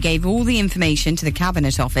PM says he gave all the information to the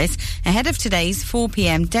Cabinet Office ahead of today's 4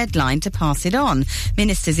 p.m. deadline to pass it on.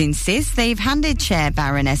 Ministers insist they've handed Chair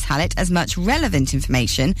Baroness Hallett as much relevant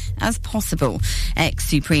information as possible.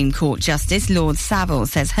 Ex-Supreme Court Justice Lord Saville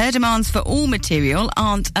says her demands for all material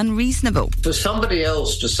aren't unreasonable. For somebody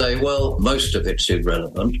else to say, well, most of it's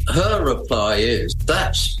irrelevant, her reply is,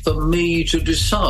 that's for me to decide.